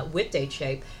experience with Date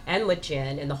Shape and with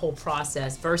Jen and the whole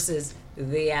process versus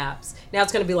the apps. Now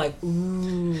it's going to be like,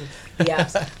 ooh, the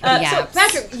apps. So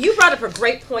Patrick, you brought up a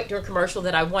great point during commercial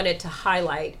that I wanted to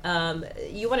highlight.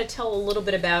 You want to tell a little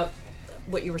bit about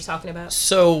what you were talking about?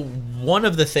 So one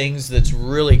of the things that's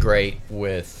really great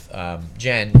with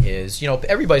Jen is,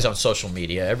 everybody's on social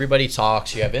media. Everybody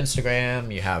talks. You have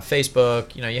Instagram, you have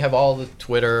Facebook, you have all the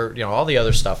Twitter, all the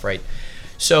other stuff, right?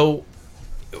 So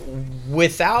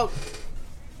without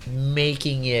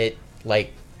making it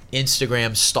like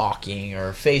Instagram stalking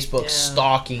or Facebook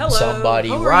stalking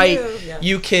somebody, right?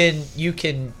 You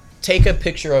can take a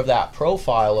picture of that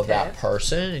profile of that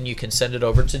person and you can send it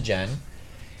over to Jen.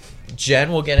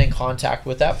 Jen will get in contact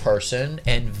with that person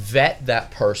and vet that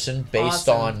person based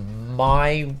on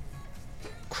my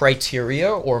criteria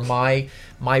or my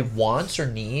wants or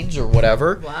needs or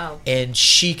whatever. Wow. And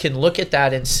she can look at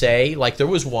that and say, like there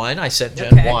was one, I sent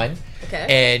Jen one,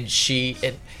 and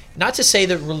not to say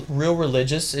that real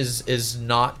religious is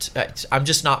not, I'm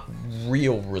just not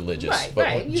real religious.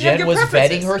 But Jen was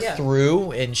vetting her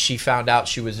through, and she found out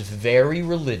she was very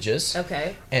religious.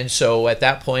 Okay. And so at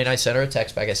that point, I sent her a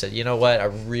text back. I said, you know what? I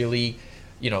really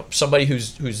somebody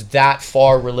who's that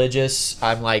far religious,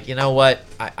 I'm like, you know what,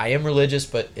 I am religious,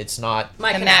 but it's not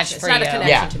My A connection. match It's for not a you.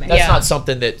 connection to me. that's not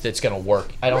something that's going to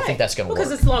work. I don't Right. think that's going to work.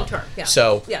 Because it's long term. Yeah.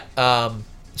 So,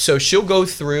 so she'll go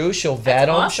through, she'll vet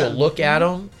them, awesome. she'll look at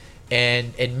them,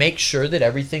 and make sure that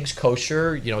everything's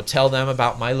kosher. Tell them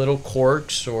about my little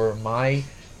quirks or my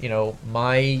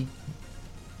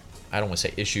I don't want to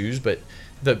say issues, but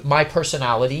my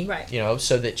personality, Right.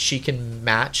 so that she can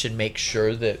match and make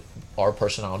sure that our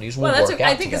personalities will Well, work out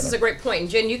I think this is together. a great point. And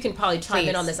Jen, you can probably chime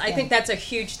in Please. on this. I Yeah. think that's a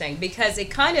huge thing because it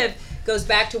kind of goes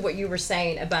back to what you were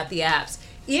saying about the apps.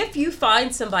 If you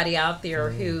find somebody out there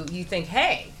who you think,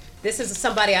 hey, this is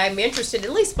somebody I'm interested in,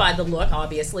 at least by the look,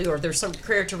 obviously, or there's some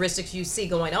characteristics you see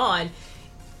going on,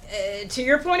 to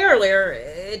your point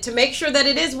earlier, to make sure that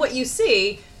it is what you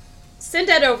see, send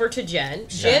that over to Jen.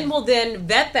 Jen will then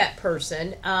vet that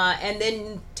person and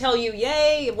then tell you,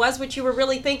 yay, it was what you were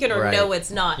really thinking, or Right. no, it's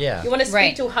not. Yeah. You want to speak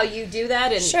Right. to how you do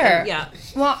that? And, Sure. and- yeah.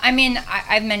 Well, I mean,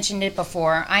 I've mentioned it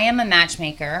before. I am a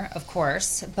matchmaker, of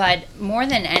course, but more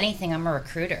than anything, I'm a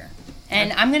recruiter.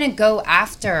 And I'm going to go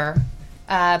after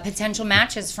potential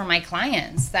matches for my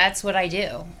clients. That's what I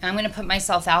do. I'm going to put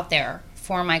myself out there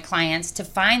for my clients to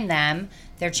find them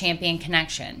their champion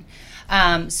connection.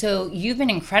 So you've been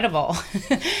incredible.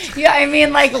 Yeah, I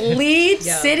mean, like lead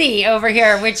city over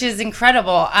here, which is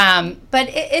incredible. But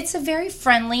it's a very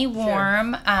friendly,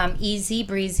 warm, easy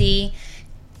breezy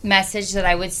message that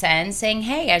I would send saying,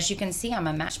 hey, as you can see, I'm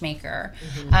a matchmaker.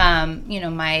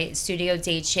 My studio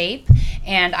Date Shape,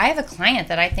 and I have a client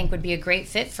that I think would be a great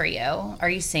fit for you. Are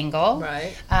you single?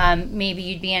 Right. Maybe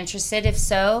you'd be interested. If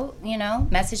so,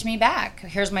 message me back.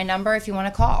 Here's my number if you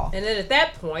want to call. And then at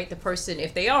that point, the person,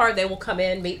 if they are, they will come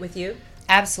in, meet with you.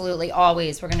 Absolutely,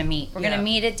 always. We're going to meet. We're going Yeah. to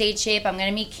meet at Date Shape. I'm going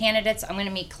to meet candidates. I'm going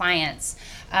to meet clients.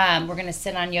 We're going to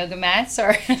sit on yoga mats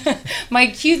or my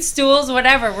cute stools,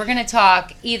 whatever. We're going to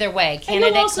talk either way, And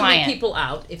candidate, you'll also client. meet people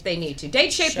out if they need to.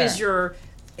 Date Shape Sure.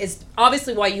 is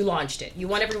obviously why you launched it. You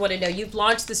want everyone to know you've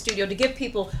launched the studio to give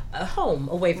people a home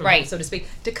away from home, Right. so to speak,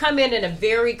 to come in a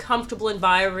very comfortable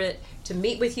environment to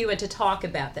meet with you and to talk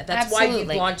about that. That's why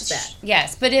Absolutely. you've launched that.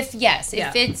 Yes, but if Yeah.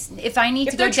 if I need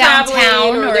If to go they're traveling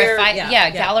downtown or or they're- if I yeah.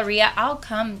 Galleria, I'll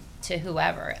come to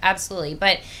whoever. Absolutely.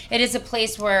 But it is a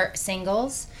place where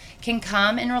singles can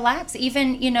come and relax.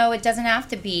 Even, it doesn't have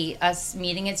to be us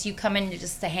meeting. It's you coming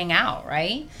just to hang out,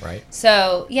 right? Right.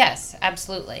 So, yes,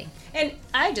 absolutely. And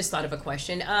I just thought of a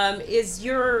question. Is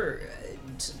your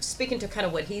speaking to kind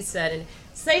of what he said, and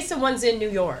say someone's in New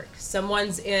York,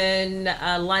 someone's in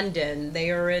London,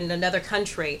 they are in another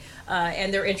country,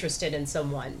 and they're interested in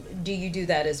someone. Do you do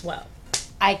that as well?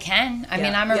 I can. I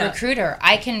mean, Yeah, I'm a yeah. recruiter.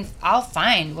 I'll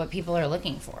find what people are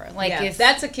looking for. Like Yeah, if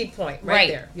that's a key point right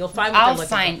there. You'll find what I'll they're looking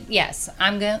find for. yes.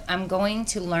 I'm going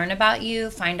to learn about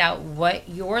you, find out what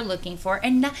you're looking for,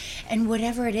 and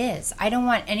whatever it is. I don't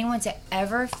want anyone to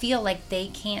ever feel like they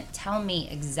can't tell me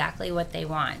exactly what they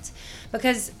want,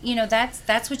 because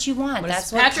that's what you want.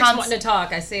 That's what Patrick's comes. wanting to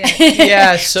talk. I see it.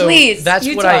 Yeah, so Please, that's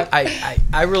you what talk.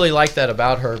 I really like that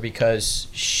about her, because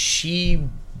she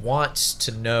wants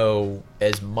to know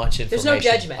as much information There's no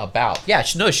judgment. about. Yeah,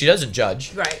 she doesn't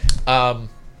judge. Right.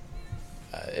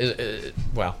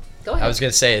 Well, Go ahead. I was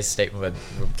going to say a statement,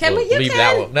 but Can we'll we? You leave can.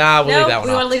 that one. Nah, we'll no, leave that one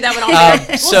we off. want to leave that one off.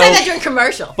 We'll so- say that during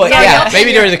commercial. But Yeah, yeah, you'll-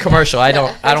 maybe during the commercial. I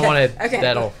don't want to. Okay.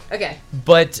 That'll. Okay.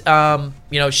 But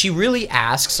she really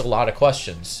asks a lot of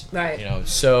questions. Right.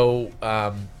 So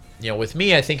with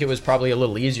me, I think it was probably a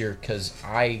little easier because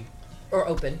Or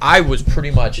open. I was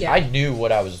pretty much. Yeah. I knew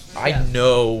what I was. I Yeah.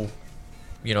 know,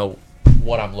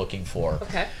 what I'm looking for.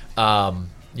 Okay.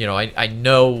 I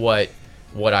know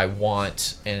what I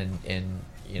want, and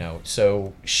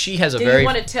so she has a Do very you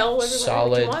want to tell everyone what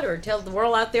solid. you want, or tell the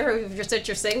world out there if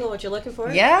you're single what you're looking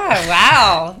for? Yeah.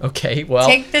 Wow. Okay, well,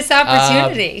 Take this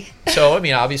opportunity. So,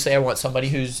 obviously, I want somebody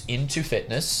who's into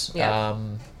fitness. Yeah.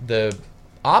 The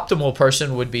optimal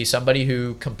person would be somebody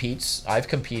who competes. I've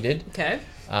competed. Okay.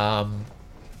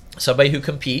 Somebody who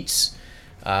competes.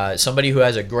 Somebody who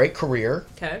has a great career.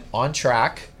 Okay. On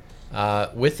track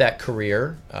with that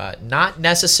career. Not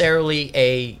necessarily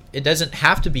it doesn't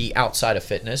have to be outside of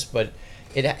fitness, but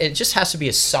it just has to be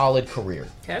a solid career.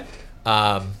 Okay.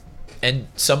 And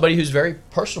somebody who's very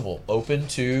personable, open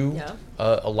to Yeah.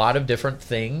 a lot of different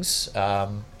things.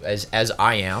 As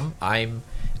I am, I'm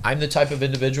the type of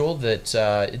individual that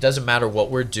it doesn't matter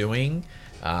what we're doing.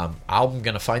 I'm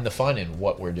gonna find the fun in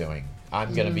what we're doing.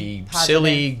 I'm gonna be Positive.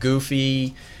 silly,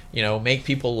 goofy, make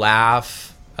people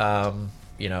laugh. And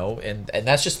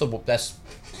that's just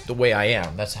the way I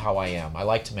am. That's how I am. I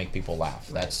like to make people laugh.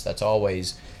 That's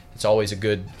always a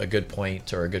good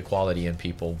point or a good quality in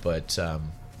people. But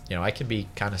I can be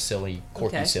kind of silly,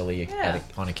 quirky, silly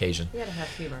on occasion. You gotta have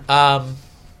humor.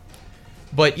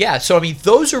 But yeah, so I mean,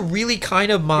 those are really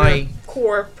kind of my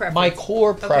core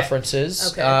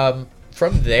preferences. Okay.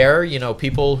 From there,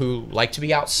 people who like to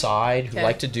be outside, who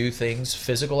like to do things.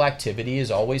 Physical activity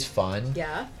is always fun.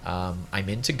 Yeah. I'm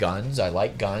into guns. I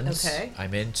like guns. Okay.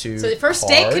 I'm into So the first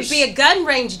cars. date could be a gun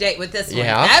range date with this one.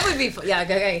 Yeah. That would be fun. Yeah,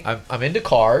 okay. I'm into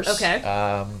cars. Okay.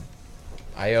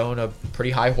 I own a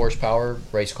pretty high horsepower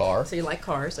race car. So you like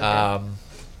cars. Okay.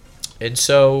 And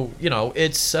so,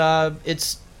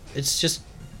 it's just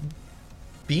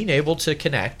being able to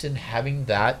connect and having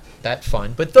that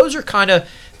fun. But those are kind of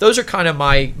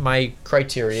my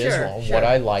criteria on what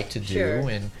I like to do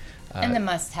and the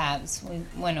must-haves. We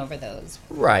went over those.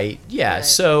 Right. Yeah. Right.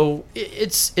 So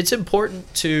it's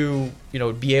important to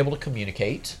be able to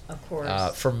communicate. Of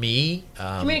course. For me,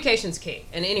 communication's key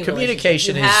in any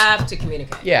communication. You have to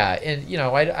communicate. Yeah, and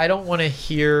I don't want to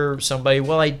hear somebody.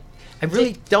 Well, I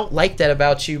really don't like that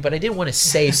about you, but I didn't want to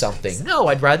say something. Exactly. No,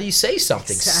 I'd rather you say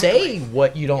something. Exactly. Say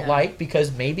what you don't like,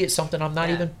 because maybe it's something I'm not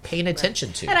even paying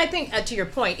attention to. And I think, to your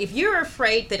point, if you're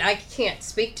afraid that I can't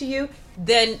speak to you,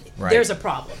 then there's a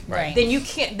problem. Right. Then you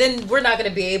can't. Then we're not going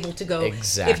to be able to go.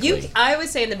 Exactly. I always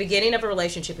say in the beginning of a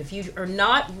relationship, if you are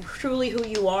not truly who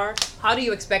you are, how do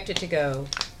you expect it to go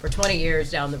for 20 years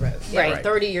down the road? Right.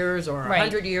 30 years or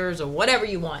 100 years or whatever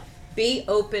you want. Be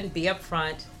open. Be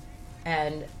upfront,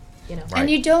 and. And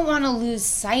you don't want to lose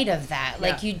sight of that.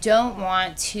 Like, you don't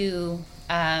want to,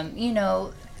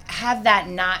 have that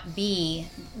not be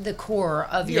the core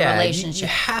of your relationship. You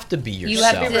have to be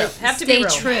yourself. You have to stay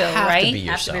true, right? To be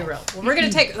have to be yourself. real. Well, we're going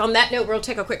to take, on that note, we'll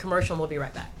take a quick commercial and we'll be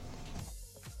right back.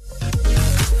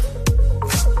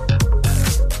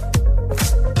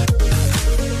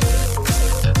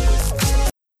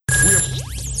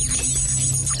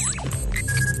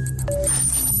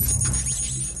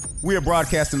 We are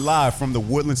broadcasting live from the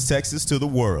Woodlands, Texas to the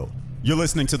world. You're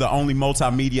listening to the only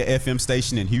multimedia FM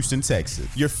station in Houston, Texas.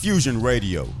 Your Fusion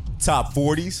Radio. Top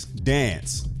 40s,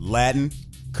 dance, Latin,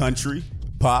 country,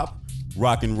 pop,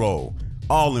 rock and roll.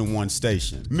 All in one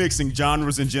station. Mixing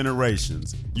genres and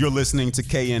generations. You're listening to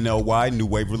KNLY, New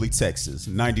Waverly, Texas.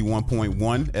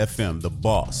 91.1 FM, The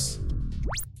Boss.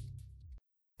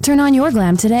 Turn on your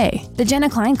glam today. The Jenna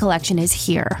Klein collection is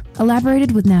here.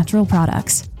 Elaborated with natural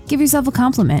products. Give yourself a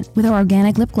compliment with our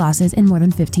organic lip glosses in more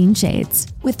than 15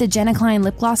 shades. With the Jenna Klein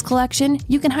Lip Gloss collection,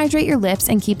 you can hydrate your lips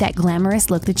and keep that glamorous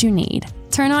look that you need.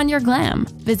 Turn on your glam.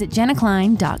 Visit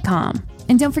jennaklein.com.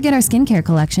 And don't forget our skincare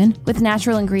collection with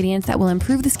natural ingredients that will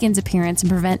improve the skin's appearance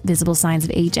and prevent visible signs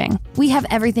of aging. We have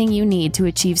everything you need to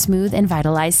achieve smooth and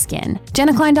vitalized skin.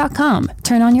 jennaklein.com.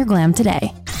 Turn on your glam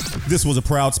today. This was a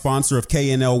proud sponsor of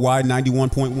KNLY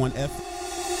 91.1 FM.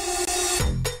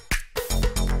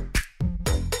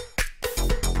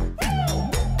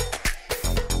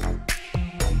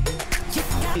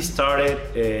 It started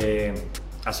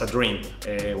as a dream.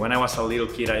 When I was a little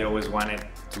kid, I always wanted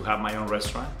to have my own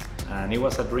restaurant. And it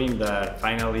was a dream that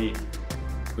finally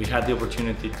we had the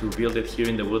opportunity to build it here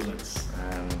in the Woodlands.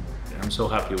 And I'm so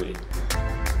happy with it.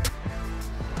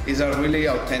 It's a really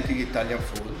authentic Italian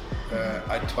food.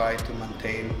 I try to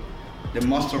maintain the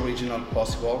most original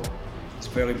possible. It's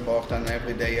very important.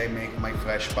 Every day I make my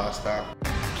fresh pasta.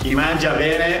 Chi mangia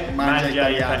bene,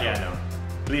 mangia italiano.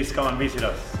 Please come and visit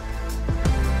us.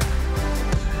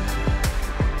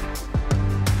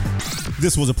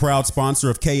 This was a proud sponsor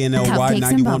of KNLY Cupcakes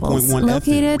and Bubbles, 91.1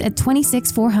 located FM. at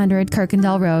 26400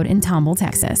 Kirkendall Road in Tomball,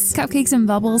 Texas. Cupcakes and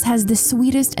Bubbles has the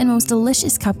sweetest and most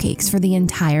delicious cupcakes for the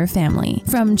entire family.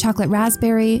 From chocolate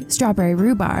raspberry, strawberry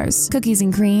rhubars, cookies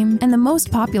and cream, and the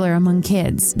most popular among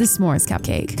kids, the s'mores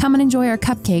cupcake. Come and enjoy our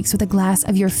cupcakes with a glass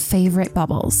of your favorite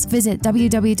bubbles. Visit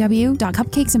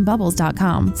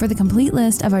www.cupcakesandbubbles.com for the complete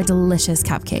list of our delicious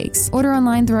cupcakes. Order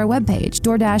online through our webpage.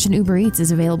 DoorDash and Uber Eats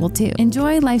is available too.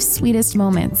 Enjoy life's sweetest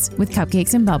moments with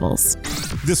Cupcakes and Bubbles.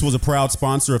 This was a proud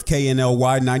sponsor of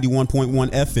KNLY 91.1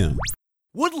 FM.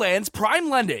 Woodlands Prime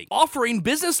Lending, offering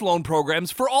business loan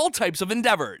programs for all types of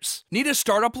endeavors. Need a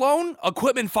startup loan,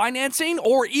 equipment financing,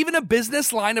 or even a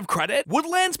business line of credit?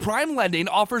 Woodlands Prime Lending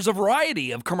offers a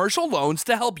variety of commercial loans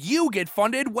to help you get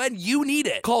funded when you need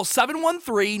it. Call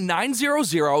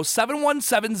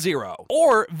 713-900-7170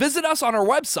 or visit us on our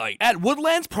website at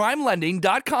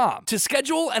woodlandsprimelending.com to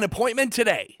schedule an appointment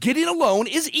today. Getting a loan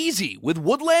is easy with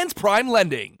Woodlands Prime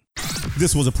Lending.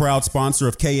 This was a proud sponsor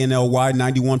of KNLY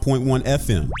 91.1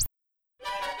 FM.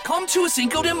 Come Come to a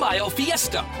Cinco de Mayo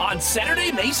fiesta on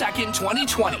Saturday, May 2nd,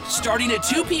 2020, starting at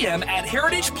 2 p.m. at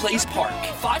Heritage Place Park,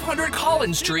 500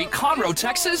 Collins Street, Conroe,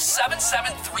 Texas,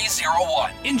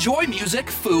 77301. Enjoy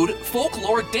music, food,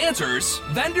 folkloric dancers,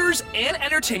 vendors, and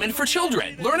entertainment for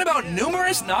children. Learn about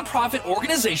numerous nonprofit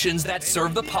organizations that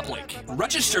serve the public.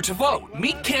 Register to vote,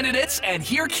 meet candidates, and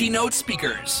hear keynote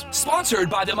speakers.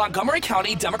 Sponsored by the Montgomery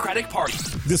County Democratic Party.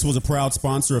 This was a proud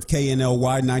sponsor of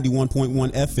KNLY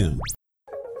 91.1 FM.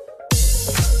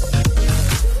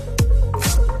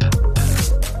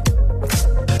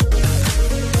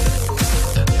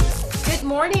 Good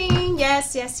morning.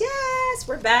 Yes.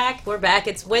 We're back.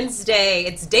 It's Wednesday.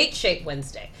 It's Date Shape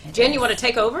Wednesday. Jen, you want to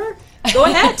take over? Go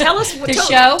ahead. Tell us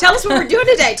Show? Tell us what we're doing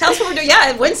today. Tell us what we're doing.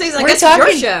 Yeah, Wednesdays, I guess, is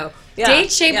your show. Yeah.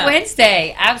 Date Shape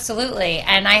Wednesday, absolutely.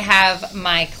 And I have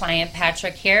my client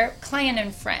Patrick here, client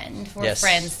and friend. We're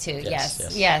friends too.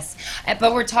 Yes.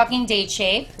 But we're talking Date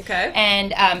Shape. Okay.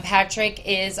 And Patrick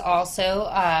is also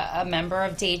a member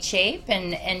of Date Shape,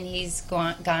 and he's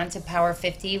gone to Power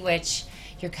 50, which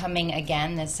you're coming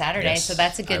again this Saturday, so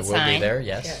that's a good sign. I will be there,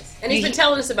 yes. And he's been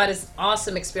telling us about his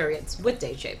awesome experience with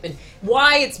Date Shape and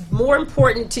why it's more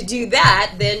important to do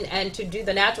that and to do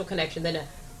the natural connection than to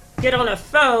get on a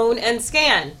phone and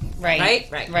scan.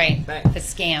 Right. The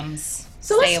scams.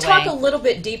 So let's talk a little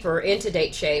bit deeper into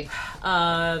Date Shape.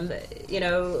 Someone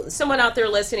out there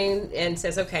listening and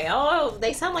says, okay,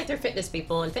 they sound like they're fitness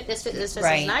people and fitness,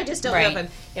 and I just don't know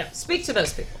if I'm, speak to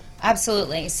those people.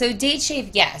 Absolutely. So Date Shape,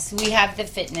 yes, we have the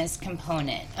fitness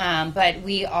component, but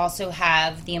we also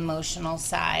have the emotional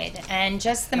side and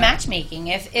just the matchmaking.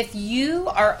 If you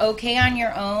are okay on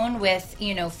your own with,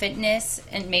 fitness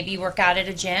and maybe you work out at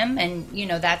a gym and,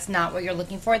 that's not what you're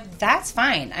looking for, that's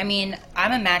fine. I mean,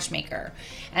 I'm a matchmaker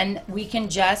and we can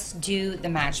just do the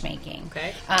matchmaking.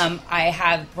 Okay. I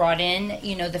have brought in,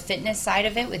 the fitness side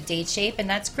of it with Date Shape, and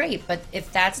that's great. But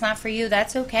if that's not for you,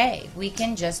 that's okay. We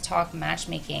can just talk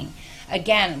matchmaking.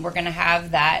 Again, we're going to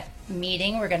have that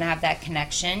meeting. We're going to have that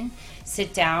connection.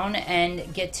 Sit down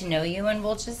and get to know you, and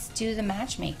we'll just do the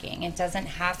matchmaking. It doesn't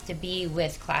have to be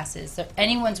with classes. So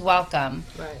anyone's welcome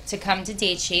to come to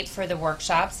Date Shape for the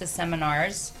workshops, the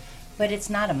seminars, but it's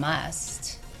not a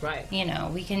must. Right.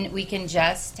 We can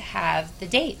just have the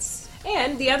dates.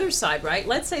 And the other side, right?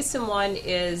 Let's say someone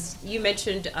you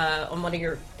mentioned on one of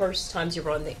your first times you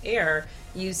were on the air,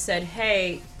 you said,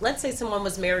 hey, let's say someone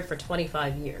was married for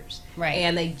 25 years. Right.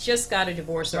 And they just got a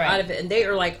divorce or out of it, and they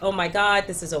are like, oh my God,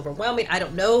 this is overwhelming. I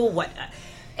don't know what.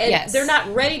 And they're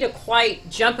not ready to quite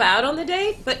jump out on the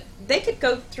date, but they could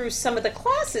go through some of the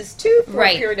classes too for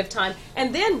a period of time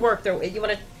and then work their way. You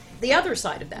want to the other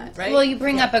side of that, right? Well, you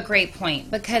bring up a great point,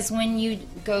 because when you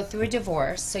go through a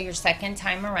divorce, so your second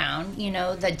time around,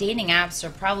 the dating apps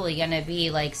are probably going to be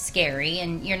like scary,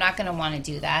 and you're not going to want to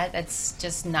do that. That's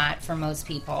just not for most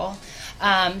people.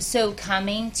 So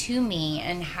coming to me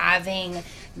and having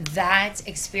that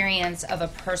experience of a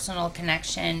personal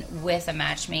connection with a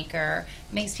matchmaker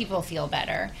makes people feel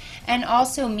better. And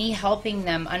also me helping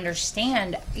them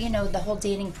understand, the whole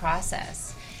dating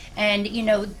process. And,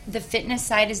 the fitness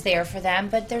side is there for them,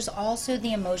 but there's also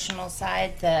the emotional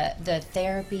side, the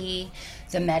therapy,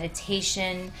 the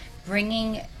meditation,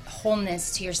 bringing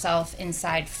wholeness to yourself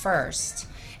inside first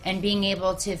and being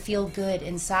able to feel good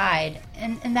inside.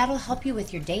 And that'll help you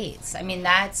with your dates. I mean,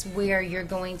 that's where you're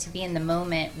going to be in the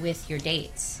moment with your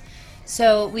dates.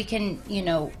 So we can,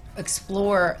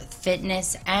 explore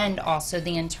fitness and also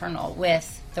the internal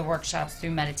with the workshops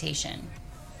through meditation.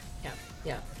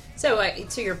 Yeah. So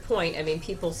to your point, I mean,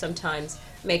 people sometimes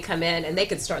may come in and they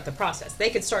could start the process. They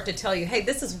could start to tell you, hey,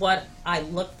 this is what I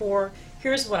look for.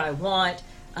 Here's what I want.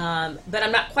 But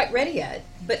I'm not quite ready yet.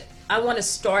 But I want to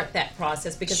start that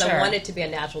process because I want it to be a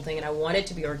natural thing and I want it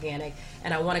to be organic.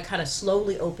 And I want to kind of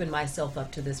slowly open myself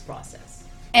up to this process.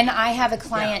 And I have a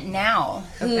client now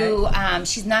who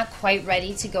she's not quite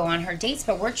ready to go on her dates,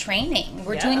 but we're training.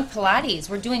 We're doing Pilates.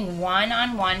 We're doing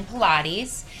one-on-one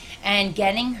Pilates and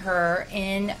getting her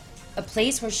in a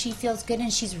place where she feels good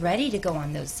and she's ready to go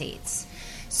on those dates.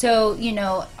 So,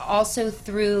 also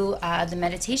through the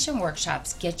meditation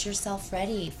workshops, get yourself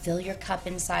ready. Fill your cup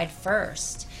inside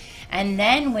first. And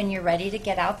then when you're ready to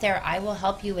get out there, I will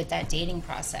help you with that dating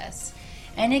process.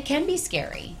 And it can be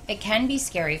scary. It can be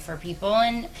scary for people.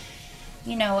 And,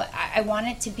 I want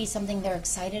it to be something they're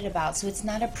excited about. So it's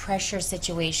not a pressure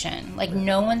situation. Like,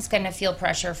 no one's going to feel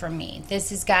pressure from me.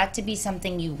 This has got to be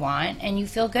something you want and you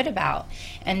feel good about.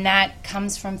 And that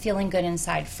comes from feeling good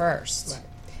inside first. Right.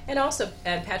 And also,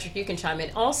 Patrick, you can chime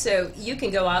in. Also, you can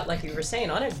go out, like you were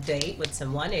saying, on a date with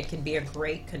someone. It can be a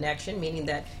great connection, meaning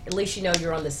that at least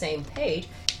you're on the same page.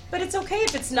 But it's okay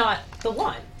if it's not the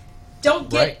one. don't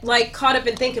get like caught up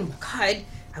in thinking, God,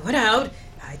 I went out,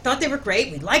 I thought they were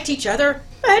great, we liked each other,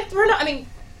 but we're not. I mean,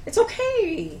 it's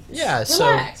okay. Just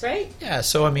relax, right? Yeah.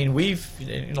 So I mean, we've,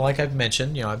 like I've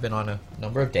mentioned, I've been on a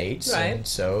number of dates, and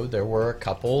so there were a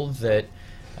couple that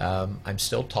I'm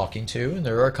still talking to, and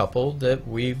there are a couple that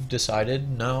we've decided,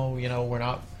 no, we're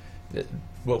not.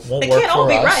 Won't they work can't for all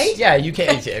be us. right. Yeah, you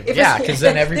can't. Yeah, because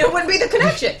then there wouldn't be the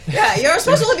connection. Yeah, you're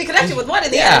supposed to only be connected with one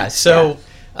in the end. Yeah. So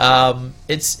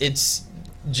it's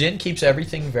Jen keeps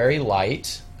everything very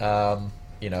light.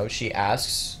 She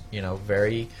asks,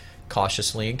 very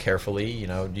cautiously and carefully,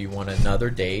 do you want another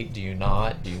date? Do you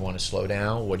not? Do you want to slow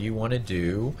down? What do you want to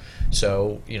do?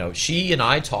 So, she and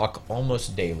I talk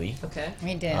almost daily. Okay.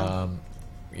 We do.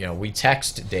 We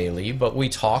text daily, but we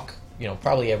talk,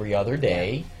 probably every other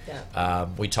day. Yeah.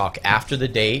 We talk after the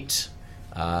date,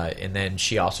 and then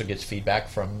she also gets feedback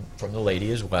from the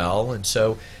lady as well. And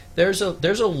so there's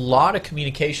a lot of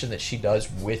communication that she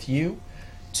does with you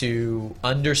to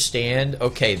understand,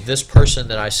 okay, this person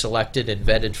that I selected and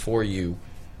vetted for you,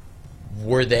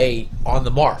 were they on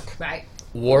the mark? Right.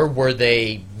 Or were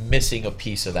they missing a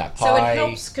piece of that pie? So it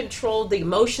helps control the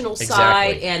emotional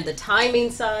side and the timing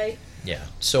side. Yeah.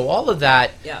 So all of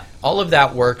that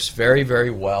works very, very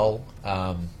well.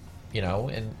 And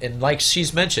like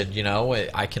she's mentioned,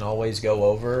 I can always go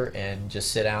over and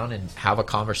just sit down and have a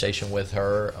conversation with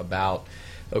her about,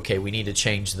 okay, we need to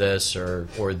change this or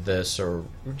this, or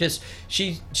just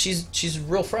she's a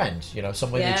real friend,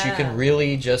 someone that you can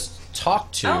really just talk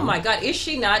to. Oh my God, is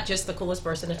she not just the coolest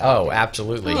person to talk to? Oh,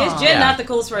 absolutely. Is Jen not the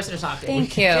coolest person to talk to?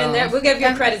 Thank you. Jen, we'll give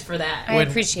you credit for that. I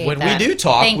appreciate that. When we do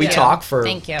talk, we talk for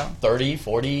 30,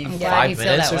 45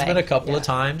 minutes. There's been a couple of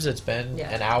times it's been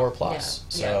an hour plus.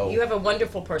 Yeah. So you have a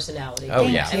wonderful personality. Oh,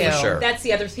 yeah, for sure. That's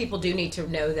the other people do need to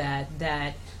know that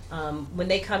when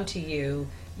they come to you,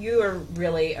 you are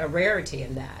really a rarity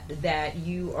in that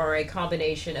you are a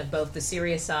combination of both the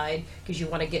serious side, because you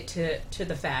want to get to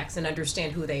the facts and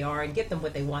understand who they are and get them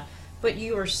what they want, but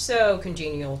you are so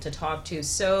congenial to talk to,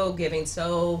 so giving,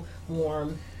 so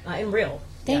warm and real.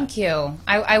 Thank you.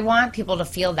 I want people to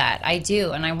feel that. I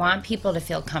do. And I want people to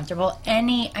feel comfortable.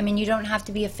 You don't have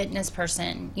to be a fitness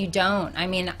person. You don't.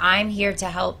 I'm here to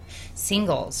help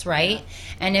singles, right? Yeah.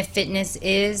 And if fitness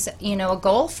is, a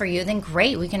goal for you, then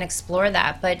great. We can explore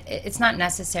that. But it's not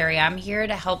necessary. I'm here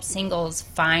to help singles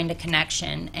find a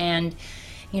connection. And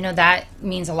that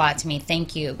means a lot to me.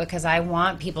 Thank you, because I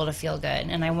want people to feel good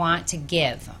and I want to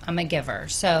give. I'm a giver.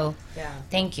 So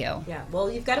thank you. Yeah. Well,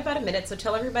 you've got about a minute, so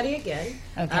tell everybody again.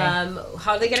 Okay.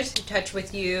 How do they get in touch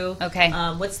with you? Okay.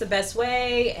 What's the best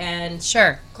way? And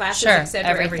classes,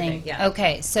 etc. Everything. Yeah.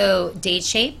 Okay. So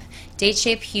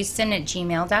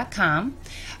DateShapeHouston@gmail.com,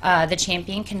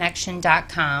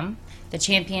 thechampionconnection.com,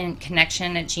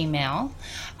 thechampionconnection@gmail.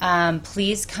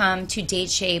 Please come to Date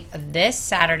Shape this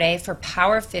Saturday for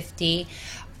Power 50,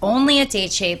 only at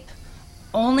Date Shape,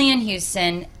 only in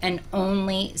Houston, and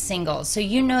only singles. So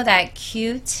that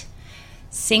cute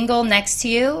single next to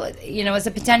you, is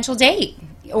a potential date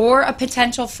or a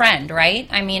potential friend, right?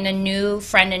 A new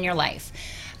friend in your life.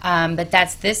 But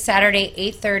that's this Saturday,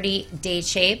 8:30, Date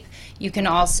Shape. You can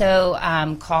also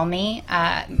call me.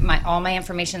 All my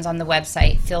information's on the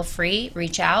website. Feel free,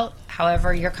 reach out,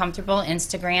 however you're comfortable.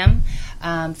 Instagram,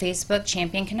 Facebook,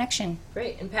 Champion Connection.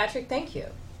 Great. And Patrick, thank you.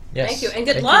 Yes. Thank you. And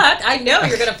good luck. I know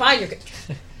you're going to find your...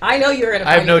 I know you're going to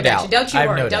find I have no your doubt. Don't you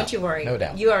worry. No Don't doubt. you worry. No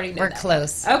doubt. You already know We're that.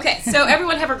 close. Okay. So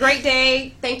everyone have a great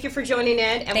day. Thank you for joining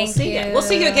in. And we'll see you. We'll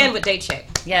see you again with Date Shape.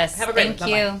 Yes. Have a great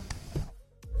Thank you. Bye-bye.